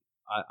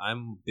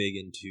I'm big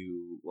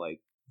into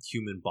like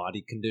human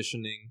body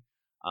conditioning.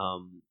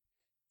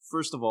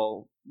 First of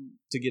all,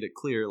 to get it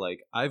clear, like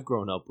I've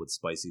grown up with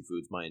spicy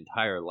foods my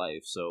entire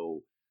life,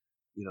 so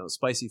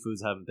spicy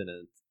foods haven't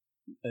been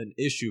an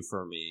issue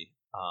for me.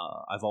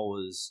 I've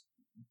always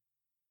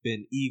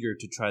been eager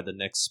to try the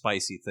next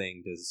spicy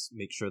thing to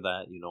make sure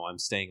that I'm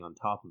staying on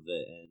top of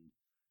it, and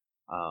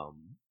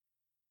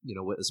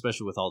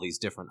especially with all these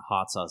different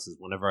hot sauces.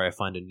 Whenever I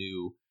find a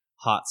new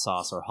hot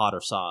sauce or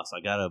hotter sauce,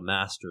 I gotta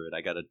master it.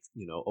 I gotta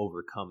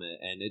overcome it,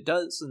 and it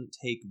doesn't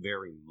take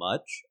very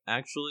much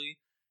actually.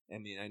 I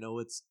mean, I know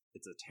it's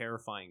a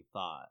terrifying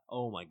thought.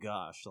 Oh my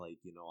gosh, like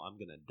I'm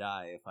gonna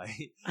die if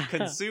I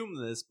consume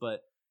this,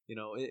 but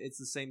it's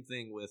the same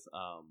thing with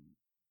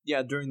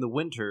during the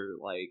winter.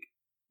 Like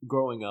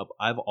growing up,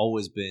 I've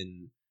always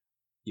been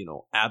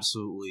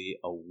absolutely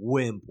a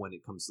wimp when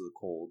it comes to the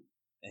cold,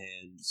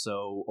 and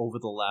so over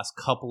the last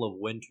couple of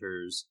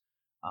winters,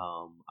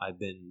 I've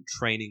been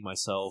training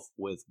myself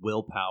with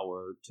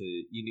willpower to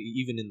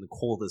even in the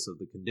coldest of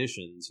the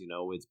conditions.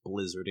 It's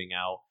blizzarding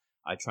out.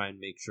 I try and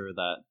make sure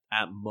that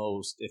at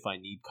most, if I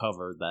need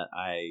cover, that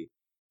I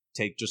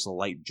take just a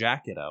light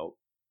jacket out.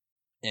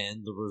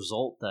 And the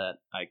result that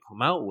I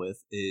come out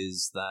with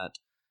is that,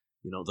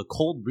 the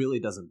cold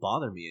really doesn't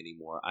bother me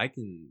anymore. I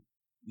can,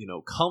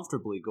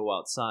 comfortably go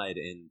outside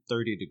in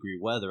 30-degree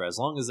weather as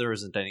long as there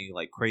isn't any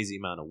like crazy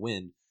amount of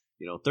wind.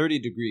 30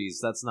 degrees,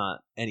 that's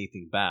not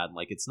anything bad.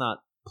 Like it's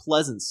not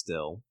pleasant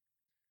still,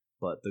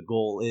 but the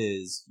goal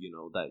is,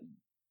 that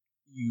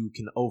you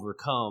can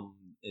overcome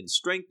and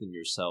strengthen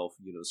yourself,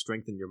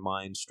 strengthen your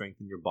mind,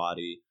 strengthen your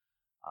body,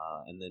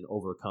 and then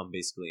overcome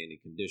basically any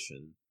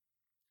condition.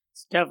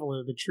 It's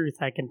definitely the truth.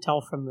 I can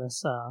tell from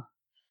this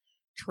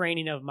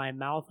training of my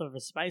mouth over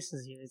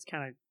spices here.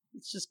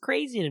 It's just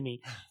crazy to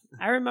me.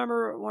 I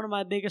remember one of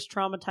my biggest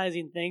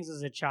traumatizing things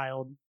as a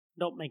child.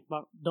 Don't make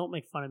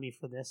fun of me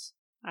for this.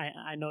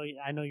 I know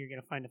you're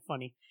gonna find it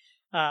funny.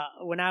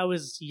 When I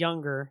was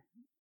younger,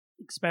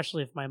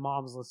 especially if my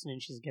mom's listening,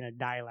 she's gonna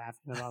die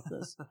laughing about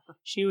this.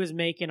 She was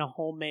making a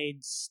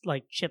homemade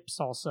like chip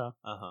salsa,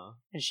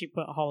 and she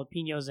put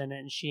jalapenos in it,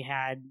 and she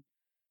had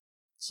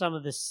some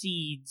of the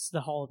seeds,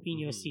 the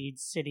jalapeno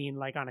seeds, sitting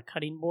like on a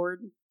cutting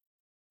board.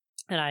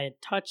 And I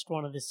had touched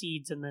one of the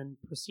seeds and then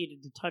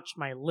proceeded to touch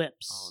my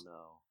lips. Oh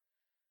no.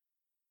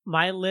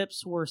 My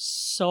lips were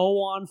so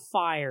on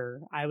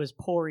fire. I was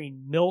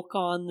pouring milk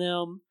on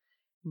them.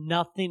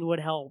 Nothing would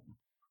help.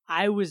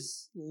 I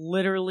was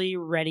literally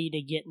ready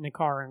to get in the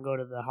car and go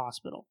to the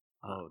hospital.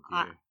 Oh,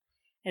 dear.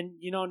 And,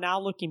 now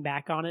looking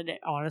back on it,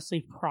 it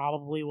honestly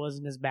probably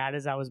wasn't as bad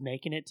as I was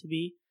making it to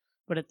be.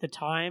 But at the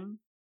time,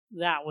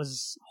 that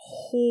was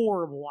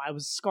horrible. I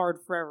was scarred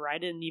forever. I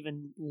didn't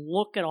even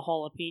look at a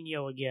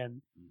jalapeno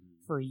again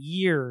for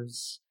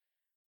years.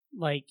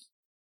 Like,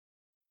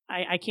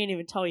 I can't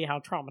even tell you how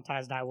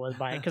traumatized I was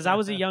by it because I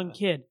was a young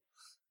kid.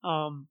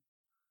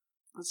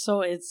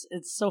 So it's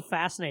so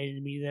fascinating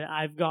to me that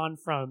I've gone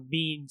from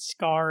being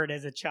scarred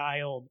as a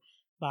child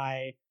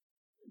by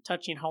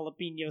touching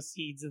jalapeno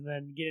seeds and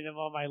then getting them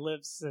on my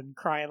lips and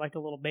crying like a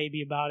little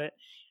baby about it,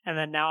 and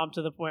then now I'm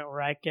to the point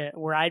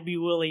where I'd be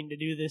willing to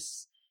do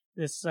this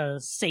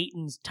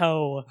Satan's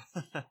toe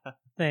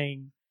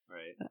thing.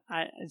 Right.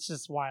 It's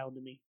just wild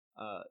to me.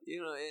 And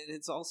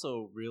it's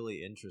also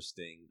really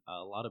interesting.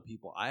 A lot of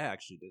people, I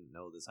actually didn't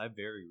know this. I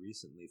very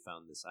recently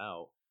found this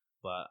out,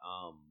 but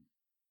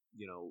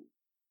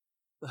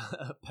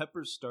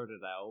peppers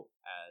started out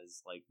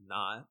as like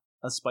not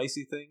a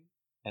spicy thing,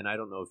 and I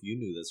don't know if you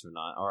knew this or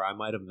not, or I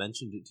might have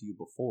mentioned it to you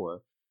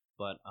before,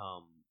 but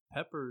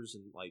peppers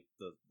and like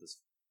the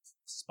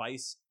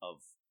spice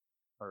of,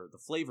 or the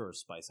flavor of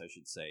spice, I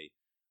should say,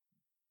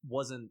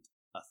 wasn't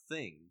a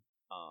thing.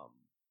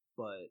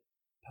 But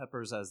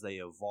peppers, as they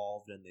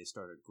evolved and they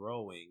started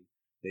growing,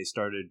 they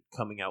started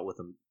coming out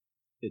with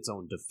its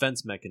own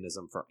defense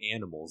mechanism for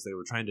animals. They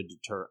were trying to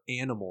deter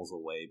animals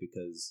away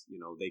because,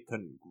 they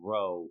couldn't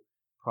grow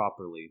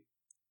properly.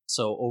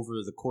 So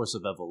over the course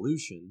of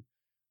evolution,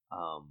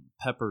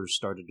 peppers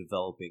started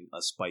developing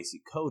a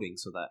spicy coating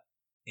so that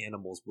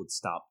animals would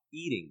stop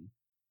eating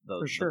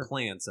the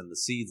plants and the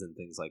seeds and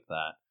things like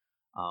that.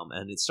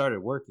 And it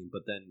started working,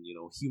 but then,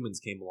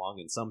 humans came along,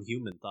 and some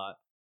human thought,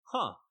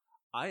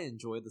 I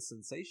enjoy the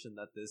sensation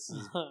that this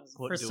is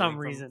for some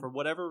reason. For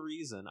whatever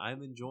reason,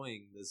 I'm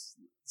enjoying this,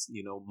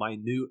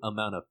 minute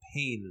amount of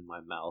pain in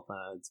my mouth.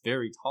 It's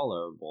very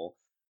tolerable.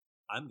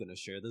 I'm going to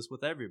share this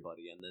with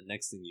everybody. And the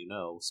next thing you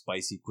know,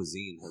 spicy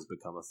cuisine has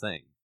become a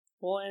thing.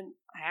 Well, and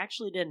I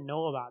actually didn't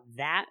know about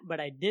that,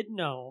 but I did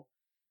know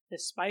that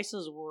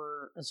spices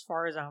were, as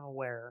far as I'm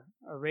aware,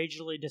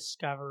 originally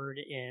discovered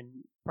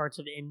in parts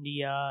of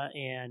India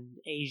and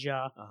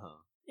Asia.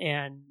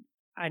 And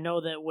I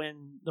know that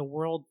when the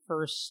world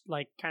first,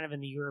 like kind of in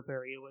the Europe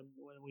area, when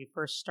we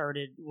first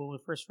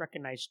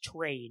recognized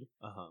trade,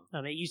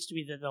 it used to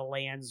be that the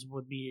lands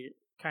would be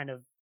kind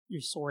of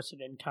your source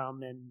of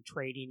income and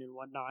trading and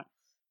whatnot.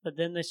 But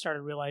then they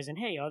started realizing,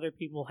 hey, other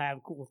people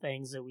have cool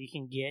things that we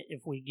can get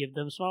if we give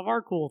them some of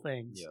our cool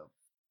things. Yeah.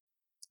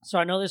 So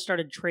I know they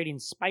started trading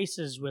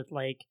spices with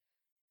like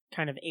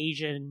kind of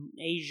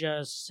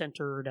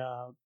Asia-centered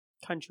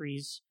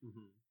countries.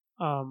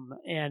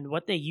 And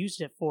what they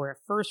used it for at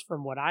first,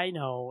 from what I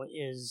know,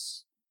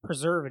 is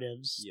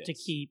preservatives to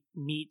keep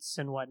meats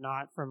and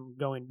whatnot from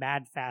going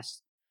bad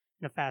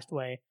in a fast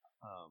way.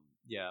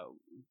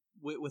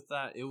 With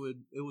that, it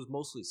was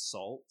mostly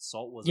salt.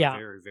 Salt was a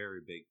very,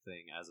 very big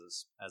thing as a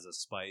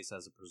spice,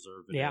 as a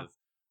preservative. Yeah.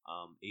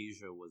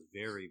 Asia was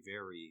very,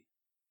 very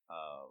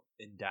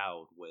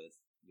endowed with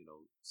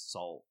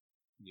salt.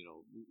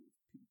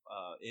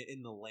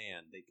 In the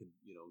land, they could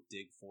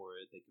dig for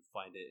it. They could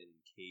find it in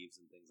caves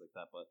and things like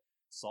that. But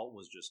salt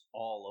was just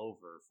all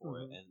over for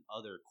it, and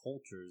other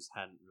cultures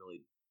hadn't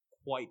really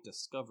quite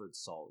discovered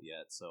salt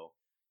yet. So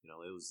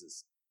it was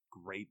this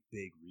great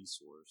big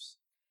resource.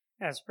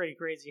 That's pretty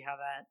crazy how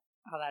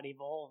that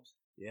evolved.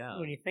 Yeah,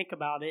 when you think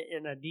about it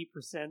in a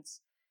deeper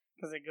sense,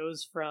 because it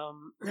goes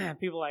from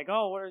people like,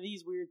 oh, what are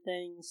these weird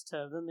things,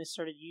 to then they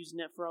started using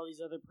it for all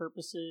these other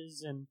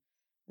purposes, and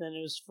then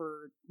it was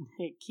for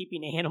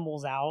keeping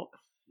animals out.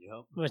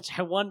 Yep. Which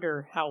I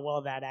wonder how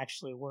well that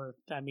actually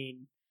worked. I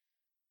mean,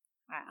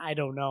 I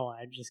don't know.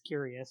 I'm just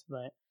curious,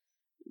 but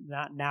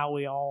now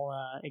we all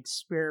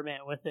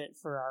experiment with it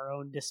for our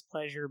own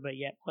displeasure, but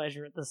yet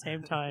pleasure at the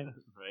same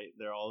time. Right.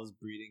 They're always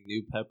breeding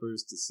new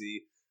peppers to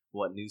see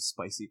what new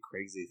spicy,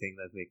 crazy thing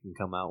that they can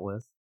come out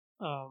with.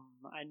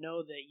 I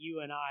know that you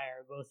and I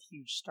are both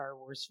huge Star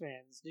Wars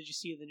fans. Did you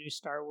see the new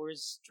Star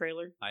Wars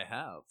trailer? I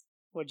have.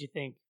 What'd you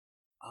think?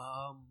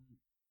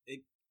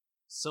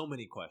 So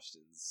many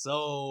questions.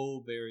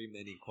 So very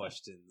many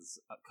questions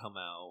come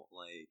out.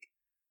 Like,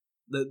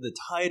 the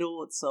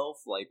title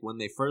itself, like, when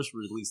they first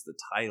released the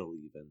title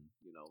even,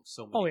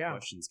 so many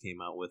questions came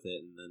out with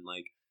it. And then,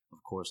 like,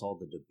 of course, all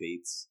the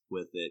debates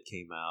with it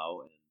came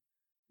out. And,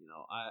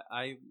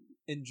 I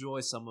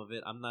enjoy some of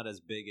it. I'm not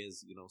as big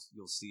as,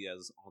 you'll see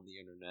as on the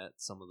internet,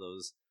 some of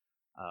those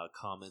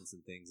comments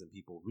and things, and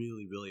people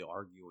really, really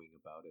arguing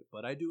about it.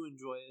 But I do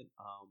enjoy it.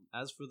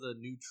 As for the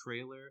new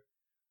trailer,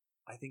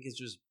 I think it's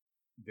just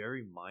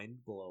very mind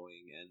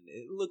blowing, and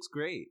it looks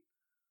great.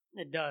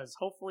 It does.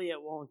 Hopefully,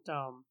 it won't.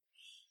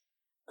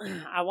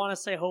 I want to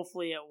say,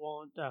 hopefully, it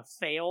won't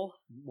fail.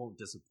 Won't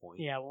disappoint.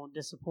 Yeah, it won't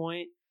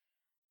disappoint.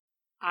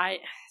 I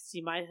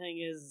see. My thing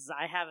is,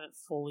 I haven't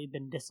fully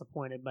been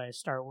disappointed by a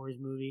Star Wars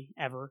movie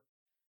ever.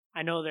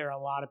 I know there are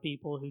a lot of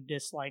people who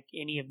dislike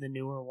any of the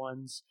newer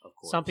ones. Of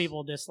course. Some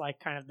people dislike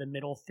kind of the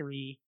middle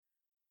three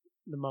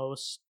the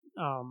most.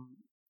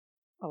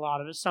 A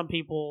lot of it. Some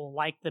people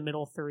like the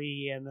middle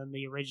three and then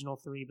the original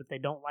three, but they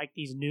don't like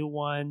these new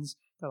ones.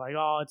 They're like,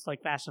 oh, it's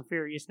like Fast and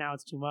Furious now.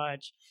 It's too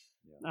much.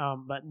 Yeah.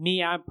 But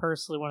me, I'm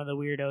personally one of the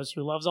weirdos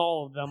who loves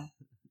all of them.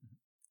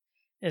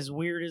 As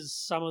weird as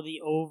some of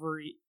the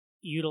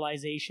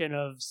overutilization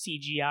of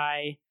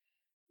CGI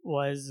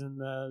was in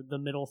the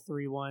middle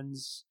three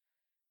ones,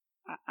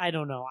 I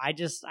don't know.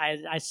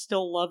 I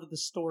still loved the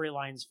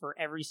storylines for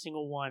every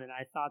single one, and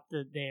I thought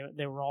that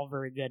they were all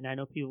very good. And I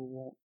know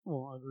people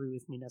won't agree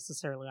with me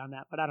necessarily on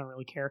that, but I don't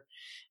really care.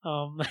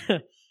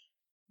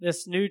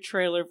 This new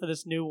trailer for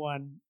this new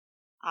one,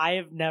 I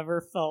have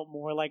never felt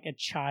more like a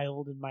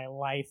child in my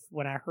life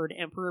when I heard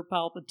Emperor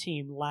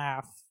Palpatine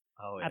laugh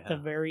at the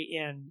very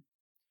end.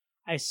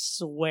 I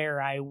swear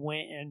I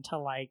went into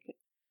like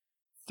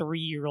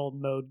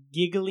 3-year-old mode,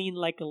 giggling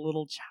like a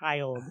little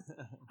child.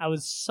 I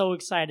was so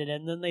excited,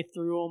 and then they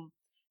threw him.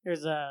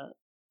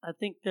 I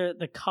think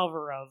the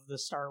cover of the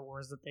Star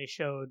Wars that they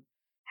showed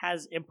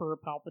has Emperor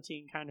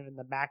Palpatine kind of in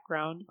the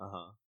background.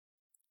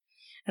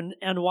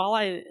 And while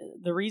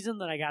the reason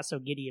that I got so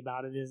giddy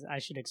about it is, I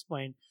should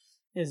explain,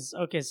 is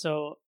okay.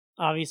 So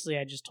obviously,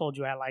 I just told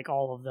you I like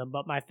all of them,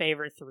 but my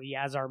favorite three,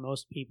 as are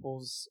most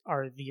people's,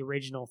 are the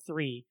original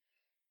three,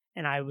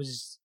 and I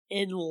was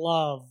in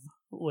love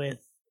with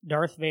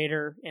Darth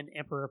Vader and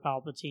Emperor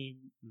Palpatine.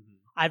 Mm-hmm.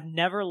 I've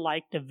never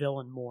liked a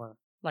villain more.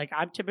 Like,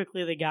 I'm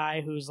typically the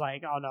guy who's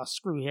like, oh no,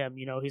 screw him,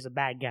 he's a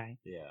bad guy.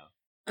 Yeah.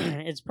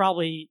 It's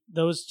probably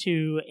those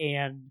two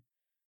and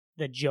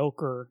the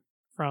Joker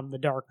from The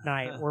Dark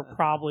Knight were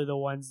probably the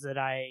ones that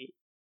I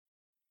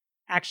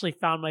actually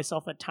found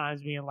myself at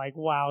times being like,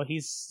 wow,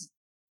 he's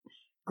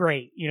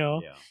great,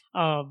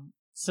 Yeah.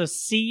 So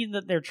seeing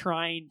that they're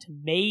trying to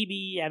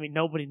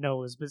nobody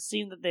knows, but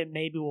seeing that they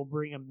maybe will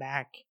bring him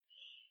back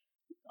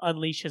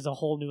unleashes a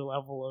whole new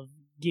level of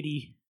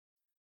giddy.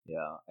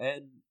 Yeah,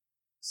 and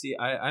see,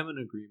 I'm in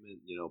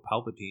agreement.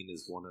 Palpatine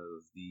is one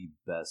of the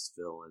best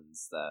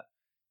villains that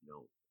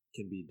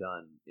can be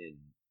done in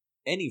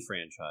any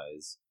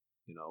franchise.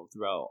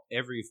 Throughout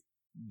every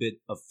bit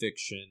of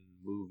fiction,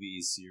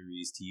 movie,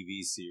 series,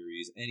 TV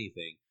series,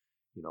 anything.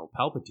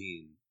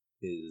 Palpatine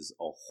is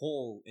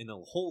in a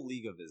whole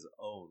league of his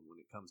own when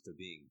it comes to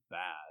being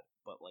bad.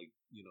 But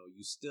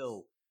you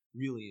still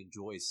really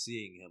enjoy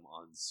seeing him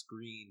on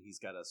screen. He's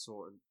got a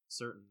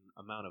certain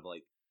amount of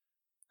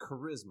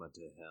charisma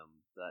to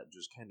him that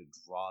just kind of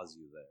draws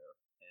you there.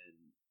 And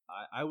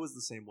I was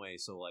the same way.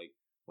 So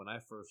when I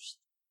first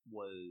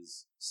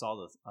saw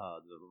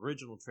the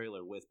original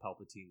trailer with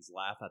Palpatine's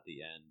laugh at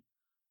the end,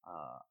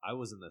 I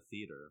was in the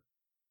theater.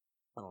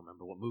 I don't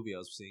remember what movie I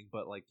was seeing,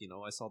 but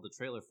I saw the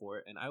trailer for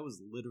it, and I was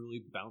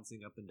literally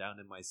bouncing up and down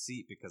in my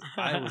seat because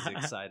I was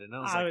excited. And I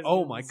was like,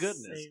 "Oh my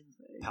goodness,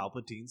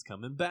 Palpatine's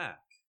coming back!"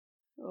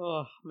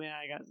 Oh man,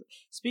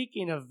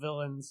 speaking of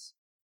villains,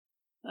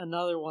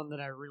 another one that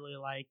I really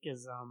like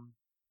is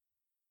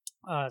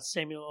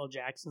Samuel L.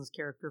 Jackson's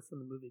character from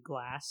the movie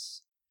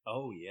Glass.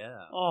 Oh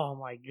yeah. Oh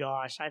my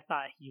gosh, I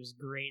thought he was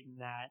great in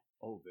that.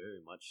 Oh, very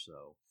much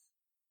so.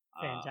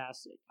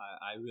 Fantastic.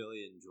 I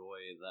really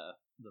enjoy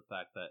the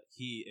fact that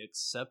he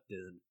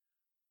accepted,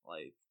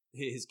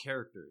 his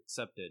character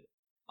accepted,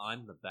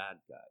 I'm the bad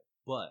guy.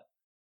 But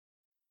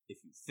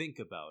if you think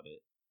about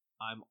it,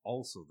 I'm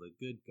also the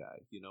good guy.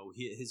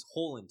 His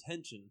whole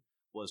intention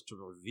was to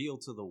reveal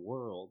to the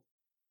world,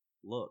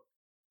 look,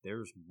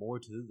 there's more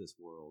to this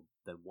world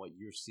than what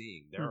you're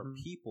seeing. There are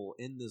people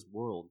in this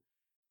world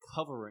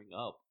covering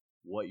up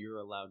what you're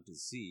allowed to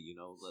see.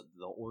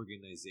 The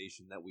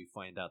organization that we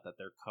find out that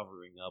they're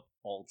covering up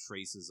all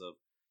traces of,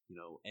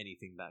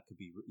 anything that could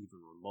be even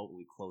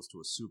remotely close to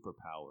a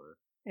superpower.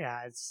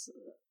 Yeah,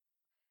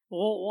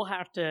 we'll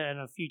have to in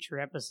a future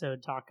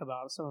episode talk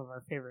about some of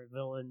our favorite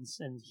villains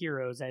and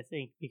heroes, I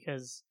think,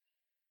 because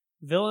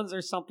villains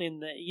are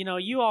something that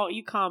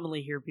you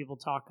commonly hear people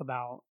talk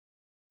about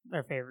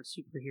their favorite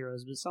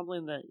superheroes, but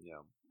something that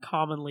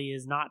commonly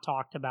is not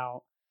talked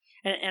about.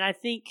 And I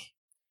think,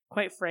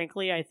 quite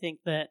frankly, I think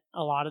that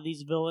a lot of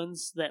these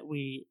villains that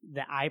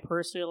I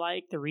personally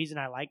like, the reason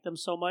I like them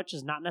so much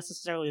is not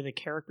necessarily the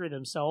character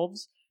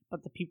themselves,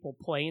 but the people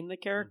playing the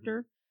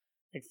character.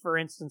 Like, for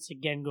instance,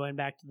 again, going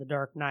back to The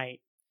Dark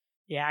Knight,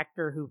 the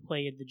actor who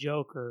played the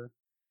Joker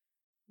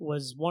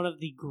was one of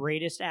the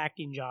greatest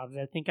acting jobs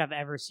I think I've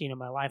ever seen in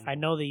my life. I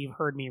know that you've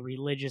heard me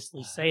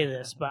religiously say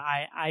this, but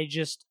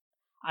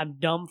I'm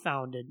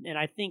dumbfounded. And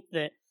I think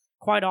that,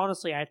 quite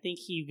honestly, I think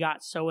he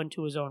got so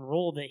into his own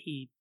role that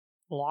he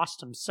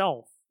lost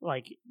himself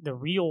like the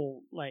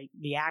real, like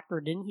the actor,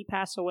 didn't he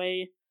pass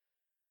away?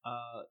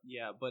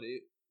 Yeah, but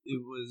it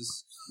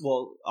was,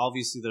 well,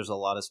 obviously there's a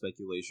lot of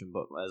speculation,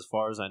 but as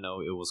far as I know,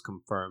 it was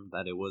confirmed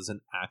that it was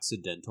an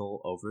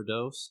accidental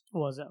overdose.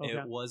 Was it? Okay.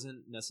 It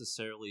wasn't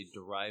necessarily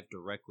derived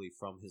directly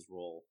from his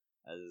role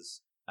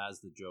as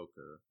the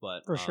Joker,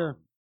 but For sure.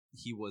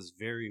 he was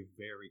very,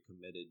 very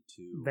committed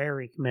to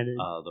Very committed.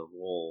 the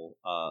role.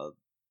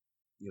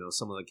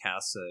 Some of the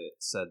cast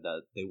said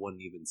that they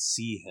wouldn't even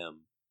see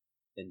him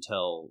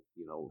until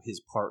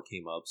his part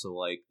came up. So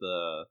like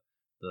the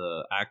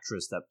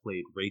actress that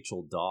played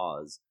Rachel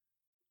Dawes,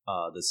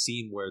 the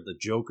scene where the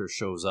Joker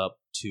shows up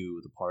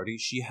to the party,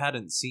 she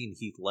hadn't seen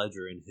Heath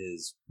Ledger in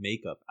his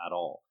makeup at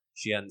all.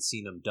 She hadn't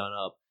seen him done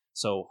up.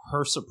 So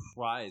her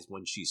surprise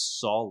when she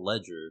saw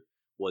Ledger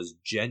was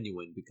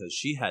genuine because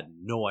she had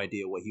no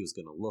idea what he was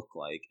going to look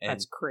like. And,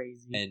 That's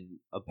crazy. And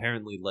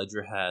apparently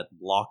Ledger had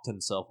locked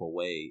himself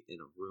away in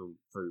a room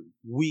for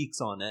weeks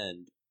on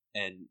end,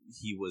 and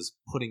he was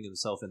putting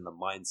himself in the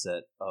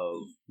mindset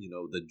of,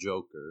 the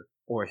Joker,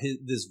 or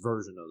this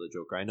version of the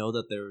Joker. I know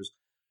that there's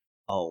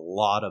a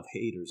lot of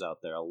haters out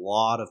there. A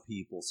lot of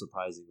people,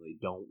 surprisingly,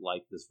 don't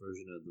like this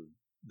version of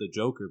the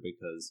Joker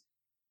because,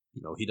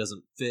 he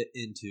doesn't fit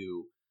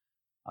into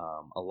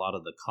a lot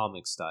of the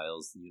comic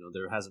styles.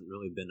 There hasn't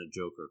really been a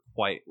Joker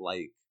quite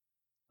like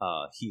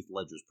Heath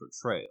Ledger's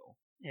portrayal.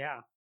 Yeah.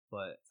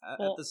 But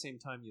at the same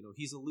time,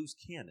 he's a loose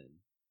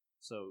cannon.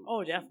 So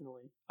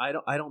definitely.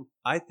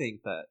 I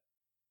think that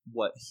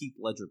what Heath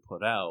Ledger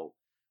put out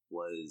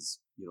was,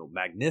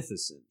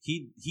 magnificent.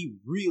 He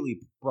really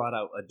brought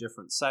out a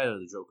different side of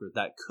the Joker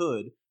that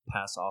could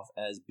pass off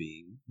as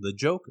being the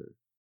Joker.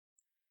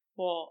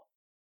 Well,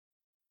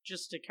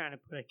 just to kind of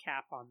put a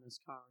cap on this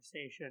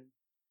conversation,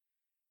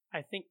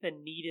 I think the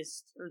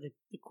neatest or the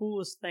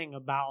coolest thing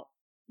about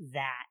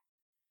that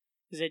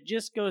is it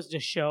just goes to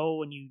show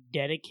when you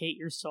dedicate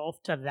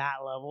yourself to that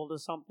level to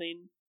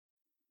something.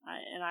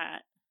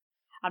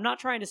 I'm not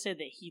trying to say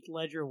that Heath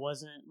Ledger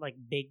wasn't like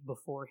big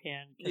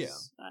beforehand.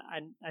 Cause yeah.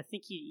 I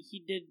think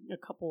he did a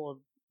couple of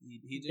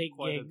he did big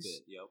quite gigs, a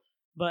bit. Yep.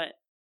 But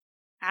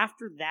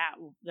after that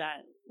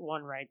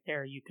one right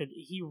there,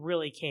 he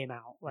really came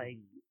out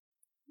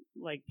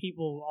like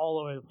people all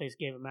over the place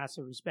gave him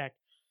massive respect.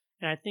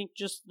 And I think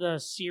just the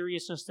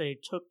seriousness that he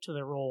took to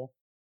the role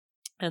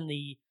and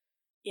the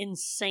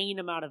insane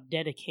amount of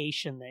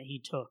dedication that he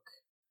took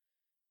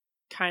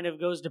kind of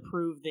goes to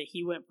prove that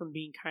he went from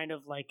being kind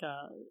of like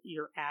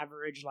your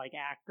average like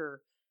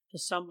actor to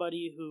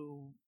somebody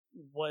who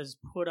was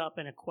put up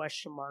in a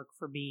question mark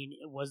for being,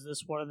 was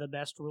this one of the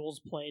best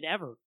roles played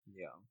ever?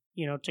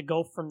 Yeah. To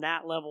go from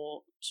that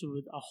level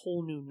to a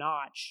whole new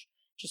notch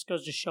just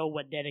goes to show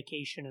what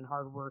dedication and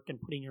hard work and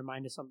putting your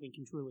mind to something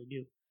can truly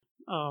do.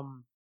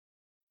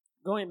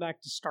 Going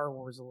back to Star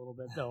Wars a little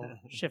bit, though,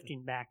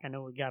 shifting back, I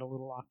know we got a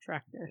little off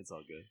track there. It's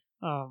all good.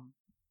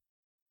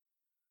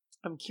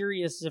 I'm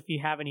curious if you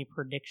have any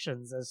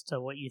predictions as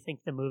to what you think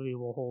the movie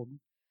will hold.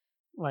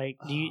 Like,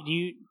 do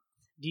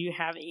you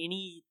have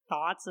any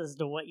thoughts as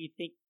to what you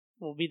think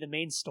will be the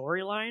main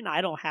storyline?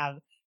 I don't have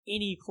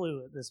any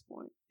clue at this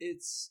point.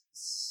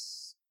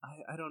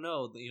 I don't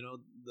know.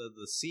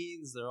 The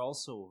scenes, they're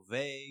also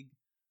vague,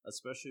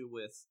 especially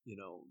with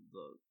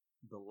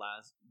the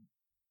last.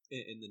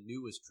 In the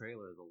newest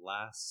trailer, the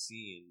last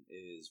scene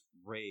is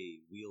Rey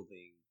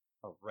wielding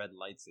a red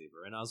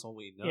lightsaber, and as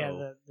we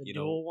know, the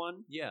dual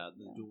one. Yeah,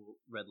 the dual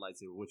red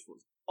lightsaber, which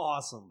was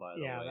awesome, by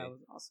the way. Yeah, that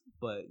was awesome.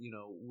 But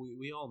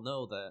we all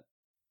know that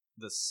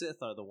the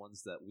Sith are the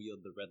ones that wield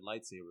the red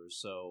lightsabers,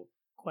 so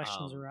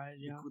questions arise.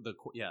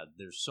 Yeah,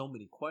 there's so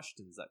many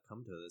questions that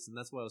come to this, and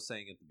that's what I was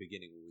saying at the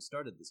beginning when we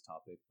started this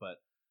topic. But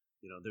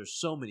there's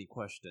so many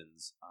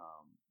questions.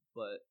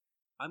 But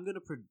I'm going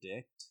to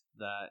predict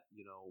that,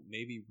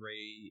 maybe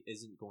Rey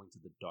isn't going to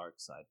the dark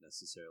side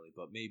necessarily,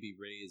 but maybe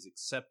Rey is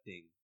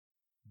accepting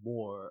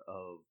more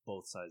of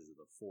both sides of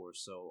the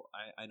Force. So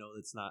I know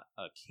it's not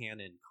a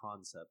canon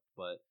concept,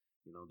 but,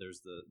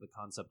 there's the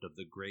concept of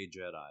the Grey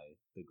Jedi.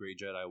 The Grey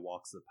Jedi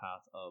walks the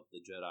path of the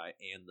Jedi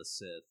and the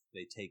Sith.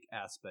 They take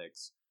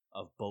aspects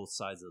of both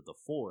sides of the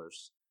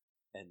Force,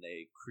 and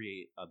they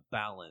create a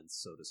balance,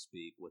 so to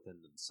speak,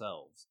 within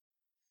themselves.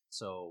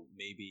 So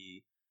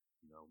maybe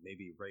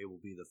Rey will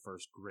be the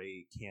first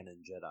gray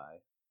canon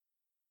Jedi.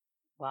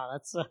 Wow,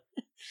 that's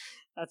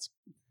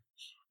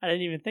I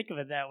didn't even think of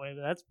it that way,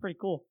 but that's pretty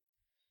cool.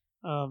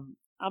 I'm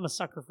a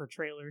sucker for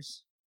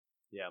trailers.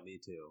 Yeah, me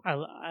too.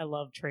 I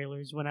love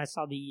trailers. When I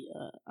saw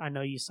I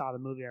know you saw the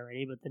movie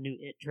already, but the new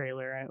It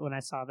trailer, when I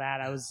saw that,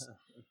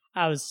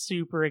 I was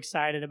super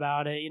excited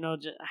about it.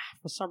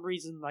 For some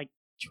reason, like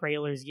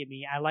trailers get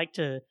me. I like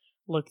to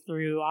look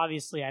through.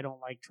 Obviously, I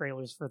don't like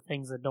trailers for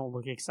things that don't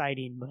look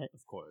exciting, but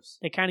of course,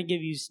 they kind of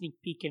give you a sneak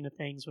peek into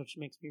things, which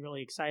makes me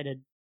really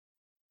excited.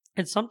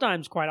 And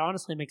sometimes, quite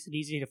honestly, makes it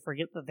easy to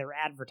forget that they're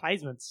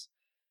advertisements.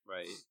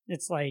 Right.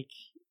 It's like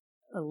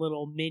a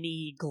little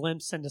mini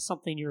glimpse into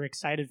something you're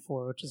excited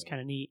for, which is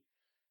kind of neat.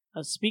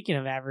 Speaking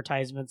of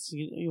advertisements,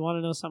 you want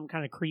to know something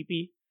kind of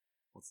creepy?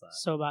 What's that?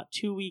 So about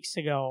 2 weeks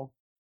ago,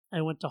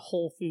 I went to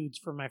Whole Foods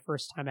for my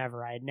first time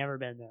ever. I had never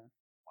been there.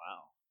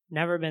 Wow.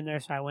 Never been there,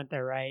 so I went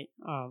there, right?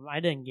 I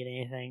didn't get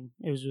anything.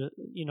 It was,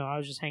 I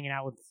was just hanging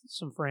out with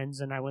some friends,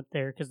 and I went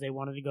there because they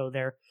wanted to go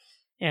there.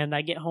 And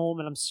I get home,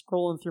 and I'm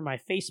scrolling through my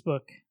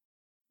Facebook.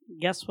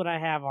 Guess what I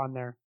have on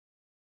there?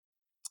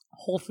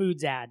 Whole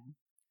Foods ad.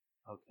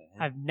 Okay.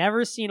 I've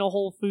never seen a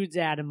Whole Foods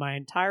ad in my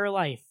entire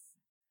life.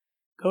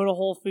 Go to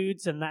Whole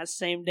Foods, and that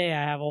same day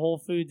I have a Whole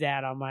Foods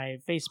ad on my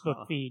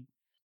Facebook feed.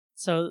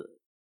 So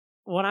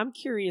what I'm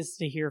curious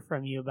to hear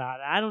from you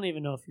about, I don't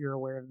even know if you're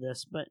aware of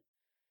this, but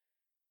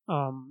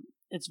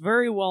it's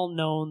very well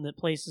known that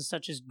places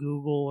such as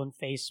Google and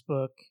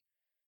Facebook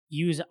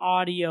use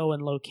audio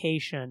and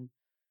location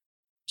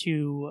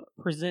to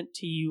present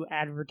to you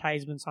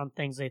advertisements on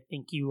things they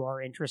think you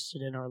are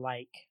interested in or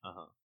like.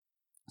 Uh-huh.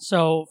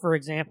 So, for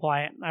example,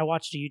 I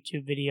watched a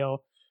YouTube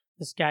video.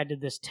 This guy did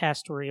this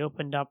test where he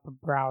opened up a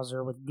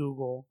browser with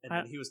Google. And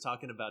then he was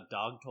talking about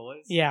dog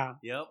toys? Yeah.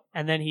 Yep.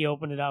 And then he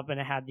opened it up and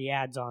it had the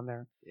ads on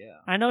there. Yeah.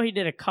 I know he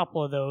did a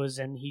couple of those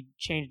and he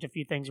changed a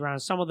few things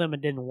around. Some of them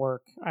it didn't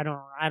work. I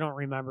don't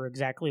remember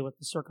exactly what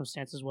the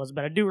circumstances was,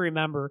 but I do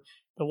remember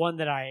the one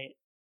that I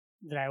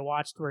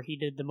watched where he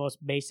did the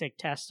most basic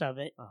test of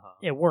it. Uh-huh.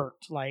 It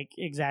worked. Like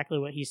exactly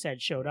what he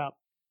said showed up.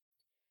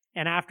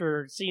 And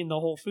after seeing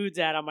the Whole Foods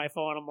ad on my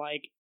phone, I'm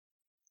like,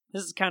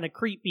 this is kind of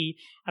creepy.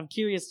 I'm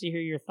curious to hear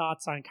your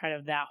thoughts on kind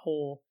of that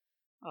whole,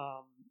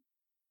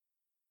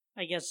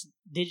 I guess,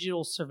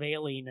 digital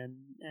surveilling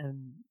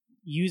and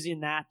using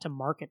that to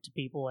market to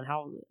people and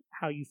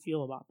how you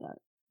feel about that.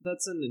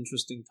 That's an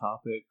interesting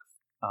topic.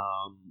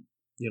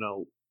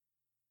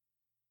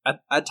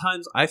 At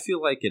times I feel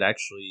like it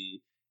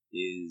actually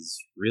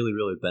is really,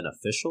 really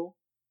beneficial.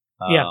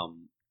 Yeah.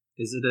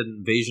 Is it an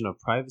invasion of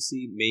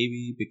privacy?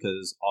 Maybe,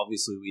 because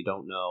obviously we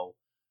don't know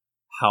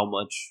how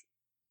much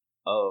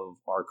of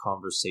our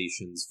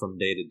conversations from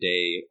day to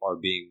day are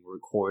being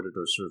recorded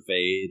or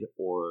surveyed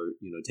or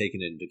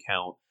taken into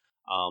account.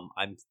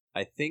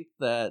 I think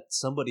that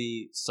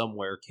somebody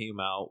somewhere came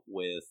out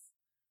with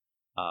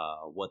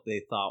what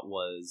they thought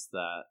was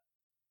that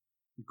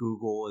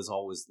Google is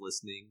always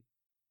listening,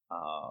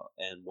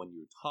 and when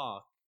you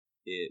talk,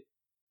 it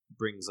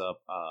brings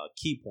up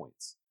key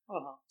points.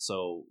 Uh-huh.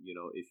 So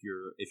if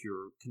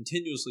you're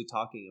continuously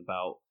talking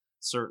about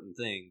certain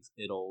things,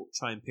 it'll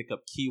try and pick up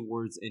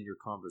keywords in your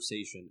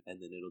conversation,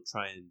 and then it'll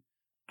try and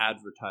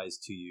advertise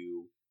to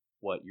you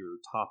what your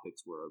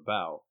topics were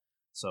about.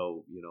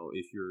 So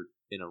if you're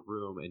in a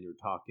room and you're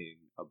talking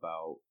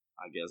about,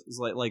 I guess it's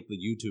like the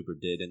YouTuber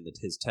did in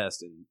his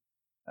test in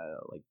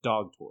like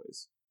dog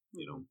toys.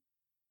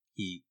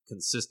 He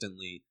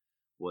consistently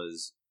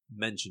was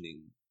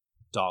mentioning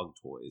dog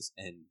toys,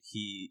 and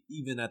he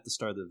even at the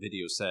start of the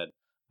video said,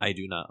 I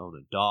do not own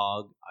a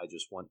dog. I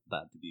just want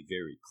that to be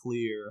very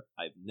clear.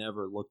 I've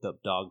never looked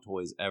up dog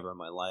toys ever in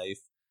my life.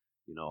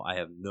 I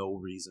have no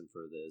reason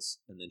for this.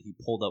 And then he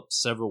pulled up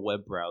several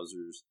web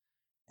browsers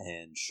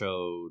and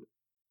showed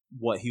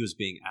what he was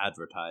being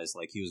advertised.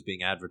 Like he was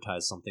being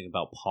advertised something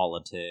about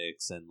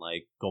politics and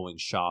like going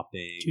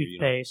shopping.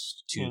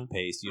 Toothpaste.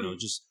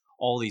 Just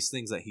all these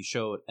things that he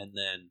showed. And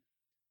then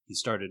he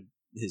started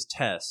his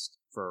test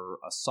for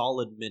a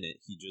solid minute.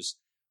 He just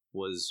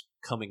was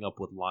coming up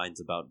with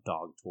lines about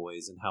dog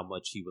toys and how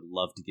much he would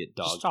love to get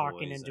dog just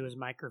talking toys. Into his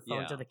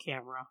microphone to the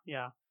camera.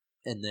 Yeah.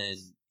 And then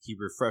he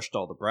refreshed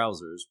all the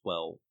browsers.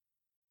 Well,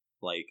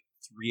 like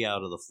 3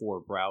 out of the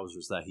 4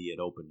 browsers that he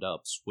had opened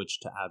up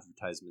switched to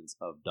advertisements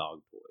of dog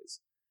toys.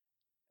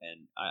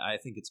 And I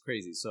think it's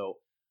crazy. So,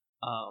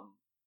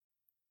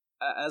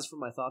 as for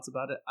my thoughts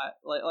about it,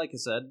 like I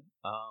said,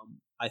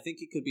 I think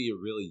it could be a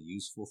really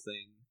useful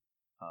thing.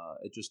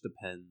 It just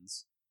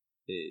depends.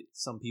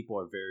 Some people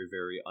are very,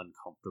 very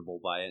uncomfortable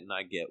by it, and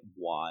I get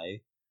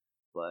why.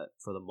 But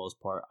for the most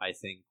part, I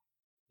think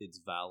it's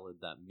valid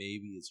that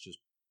maybe it's just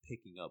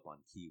picking up on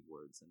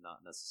keywords and not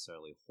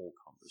necessarily whole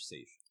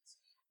conversations.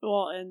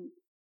 Well, and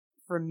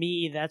for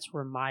me, that's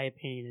where my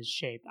opinion is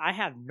shaped. I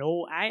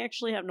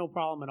actually have no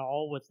problem at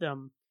all with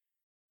them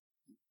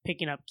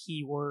picking up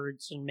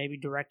keywords and maybe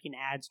directing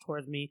ads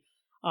towards me.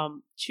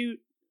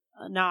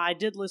 Now, I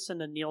did listen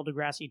to Neil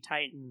deGrasse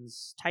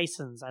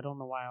Tyson's, I don't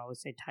know why I always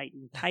say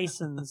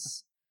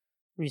Tyson's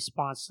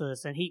response to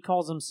this, and he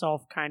calls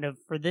himself kind of,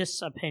 for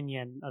this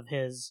opinion of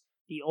his,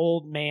 the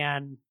old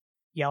man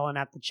yelling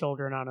at the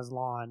children on his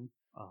lawn.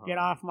 Uh-huh. Get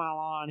off my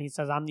lawn. He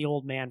says, I'm the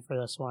old man for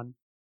this one.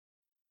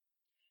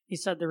 He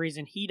said the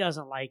reason he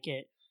doesn't like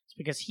it is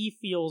because he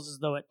feels as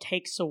though it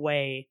takes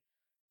away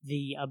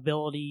the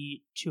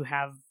ability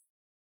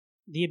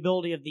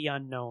of the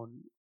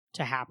unknown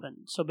to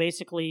happen. So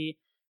basically,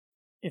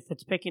 if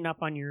it's picking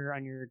up on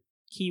your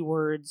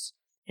keywords,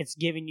 it's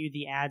giving you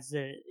the ads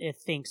that it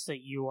thinks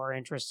that you are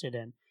interested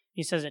in.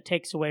 He says it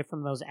takes away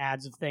from those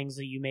ads of things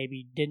that you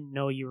maybe didn't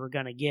know you were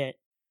going to get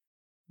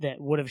that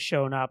would have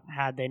shown up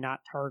had they not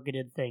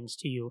targeted things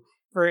to you.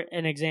 For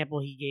an example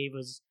he gave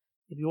was,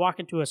 if you walk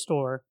into a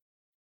store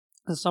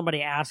and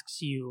somebody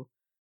asks you,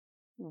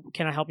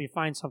 can I help you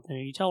find something?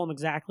 And you tell them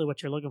exactly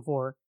what you're looking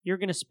for, you're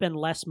going to spend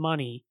less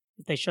money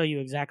if they show you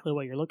exactly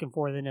what you're looking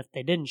for than if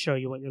they didn't show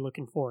you what you're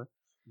looking for.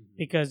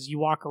 Because you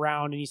walk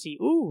around and you see,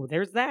 ooh,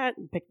 there's that,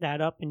 and pick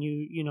that up, and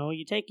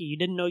you take it. You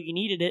didn't know you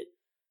needed it,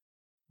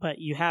 but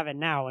you have it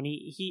now. And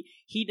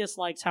he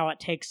dislikes how it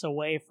takes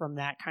away from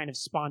that kind of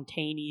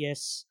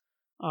spontaneous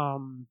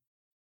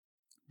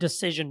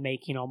decision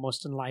making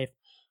almost in life.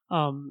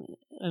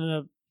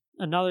 And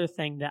another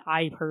thing that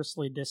I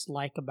personally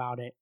dislike about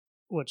it,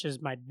 which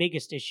is my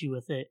biggest issue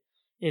with it,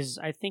 is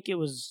I think it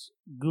was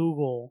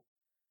Google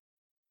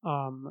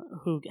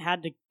who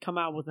had to come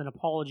out with an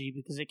apology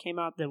because it came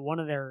out that one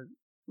of their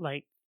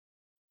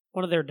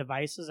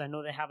devices. I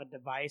know they have a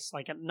device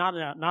like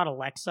not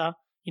Alexa.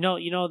 You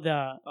know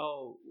the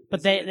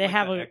but they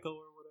have a Echo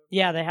or whatever?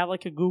 Yeah, they have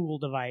like a Google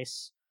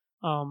device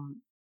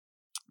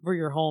for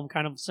your home,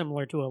 kind of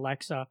similar to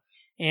Alexa.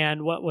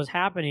 And what was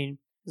happening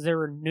is there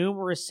were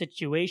numerous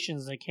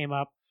situations that came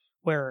up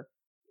where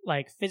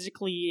like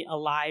physically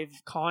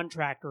alive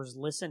contractors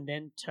listened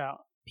into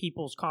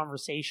people's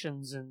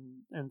conversations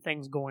and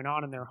things going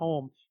on in their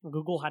home, and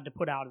Google had to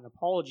put out an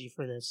apology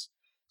for this.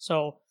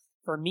 So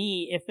for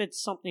me, if it's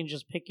something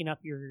just picking up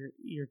your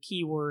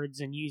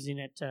keywords and using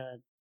it to,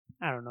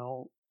 I don't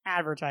know,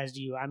 advertise to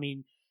you, I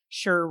mean,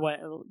 sure,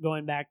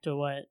 going back to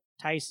what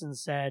Tyson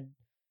said,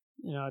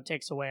 it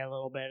takes away a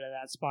little bit of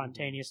that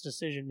spontaneous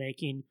decision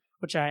making,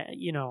 which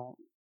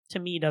to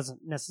me doesn't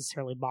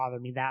necessarily bother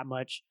me that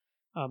much.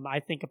 I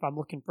think if I'm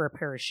looking for a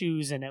pair of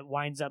shoes and it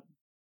winds up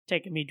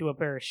taking me to a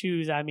pair of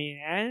shoes, I mean,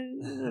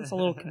 it's a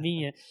little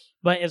convenient.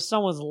 But if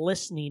someone's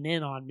listening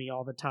in on me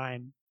all the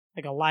time,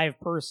 like a live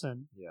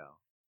person,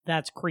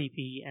 that's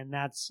creepy, and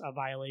that's a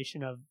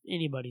violation of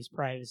anybody's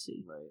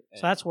privacy. Right.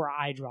 So that's where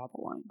I draw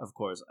the line. Of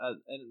course.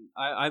 And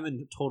I'm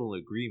in total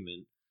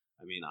agreement.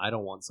 I mean, I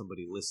don't want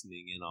somebody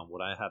listening in on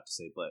what I have to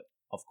say, but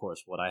of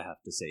course, what I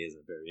have to say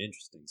isn't very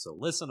interesting. So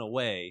listen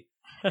away,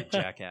 you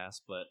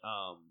jackass. But,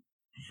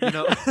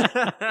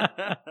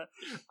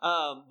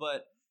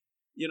 but,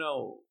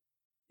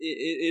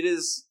 it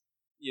is,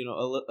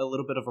 a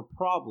little bit of a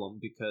problem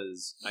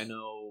because I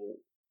know,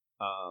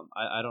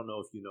 I don't know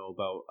if you know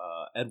about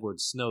Edward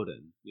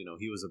Snowden.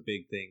 He was a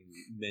big thing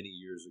many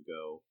years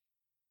ago.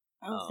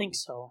 I don't think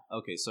so.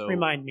 Okay, so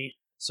remind me.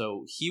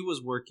 So he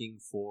was working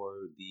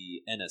for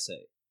the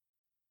NSA.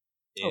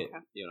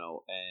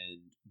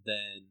 And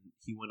then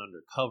he went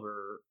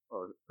undercover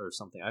or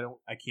something.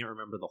 I can't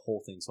remember the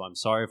whole thing, so I'm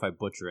sorry if I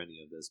butcher any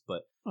of this.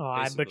 But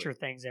I butcher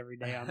things every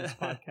day on this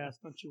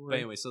podcast. Don't you worry. But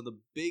anyway, so the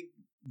big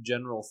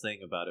general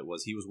thing about it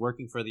was he was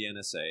working for the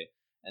NSA,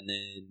 and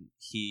then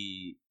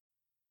he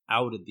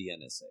outed the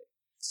NSA,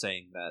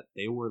 saying that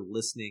they were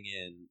listening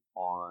in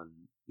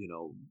on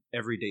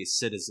everyday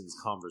citizens'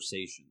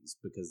 conversations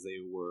because they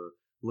were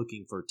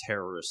looking for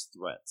terrorist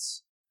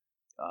threats.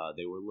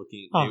 They were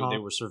looking. They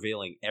were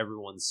surveilling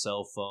everyone's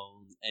cell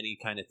phones, any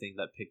kind of thing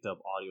that picked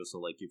up audio. So,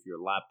 like, if your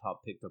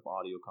laptop picked up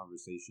audio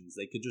conversations,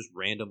 they could just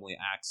randomly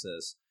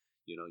access,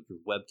 your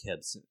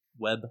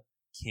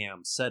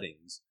webcam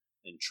settings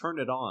and turn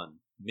it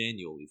on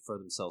manually for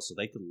themselves, so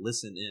they could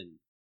listen in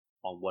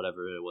on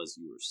whatever it was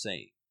you were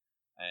saying.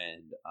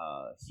 And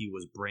he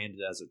was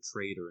branded as a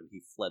traitor, and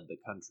he fled the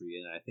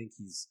country. And I think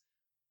he's,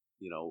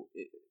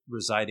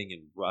 residing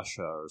in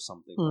Russia or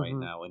something right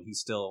now. And he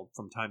still,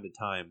 from time to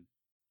time,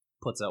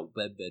 puts out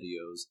web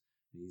videos,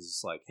 and he's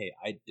just like, "Hey,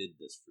 I did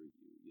this for you,"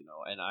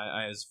 And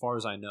I as far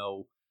as I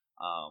know,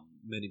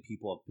 many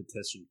people have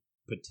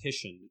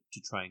petitioned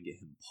to try and get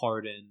him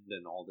pardoned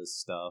and all this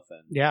stuff.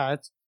 And yeah,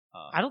 it's.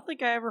 I don't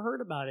think I ever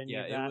heard about any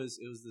of that. Yeah, it was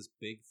this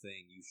big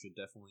thing. You should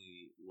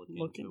definitely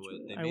look into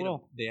it.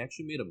 They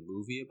actually made a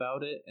movie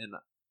about it, and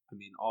I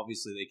mean,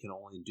 obviously, they can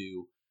only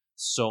do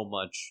so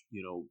much,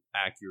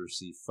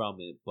 accuracy from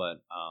it,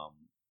 but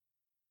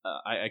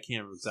I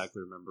can't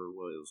exactly remember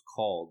what it was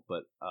called,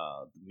 but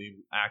the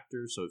main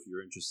actor. So if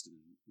you're interested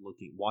in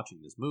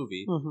watching this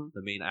movie,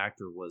 the main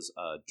actor was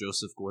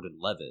Joseph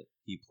Gordon-Levitt.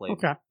 He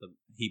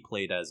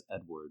played as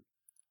Edward.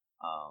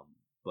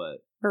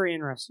 But very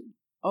interesting.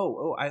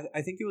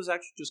 I think it was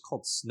actually just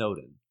called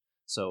Snowden.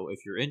 So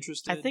if you're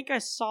interested, I think I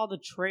saw the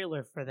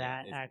trailer for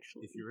that.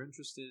 Actually, if you're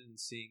interested in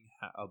seeing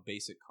a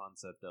basic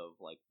concept of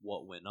like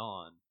what went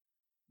on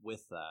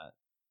with that,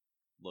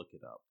 look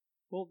it up.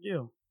 Will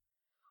do.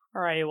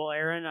 All right, well,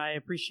 Aaron, I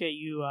appreciate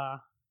you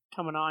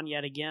coming on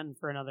yet again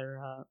for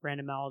another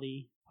Random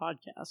Malady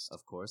podcast.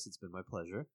 Of course, it's been my pleasure.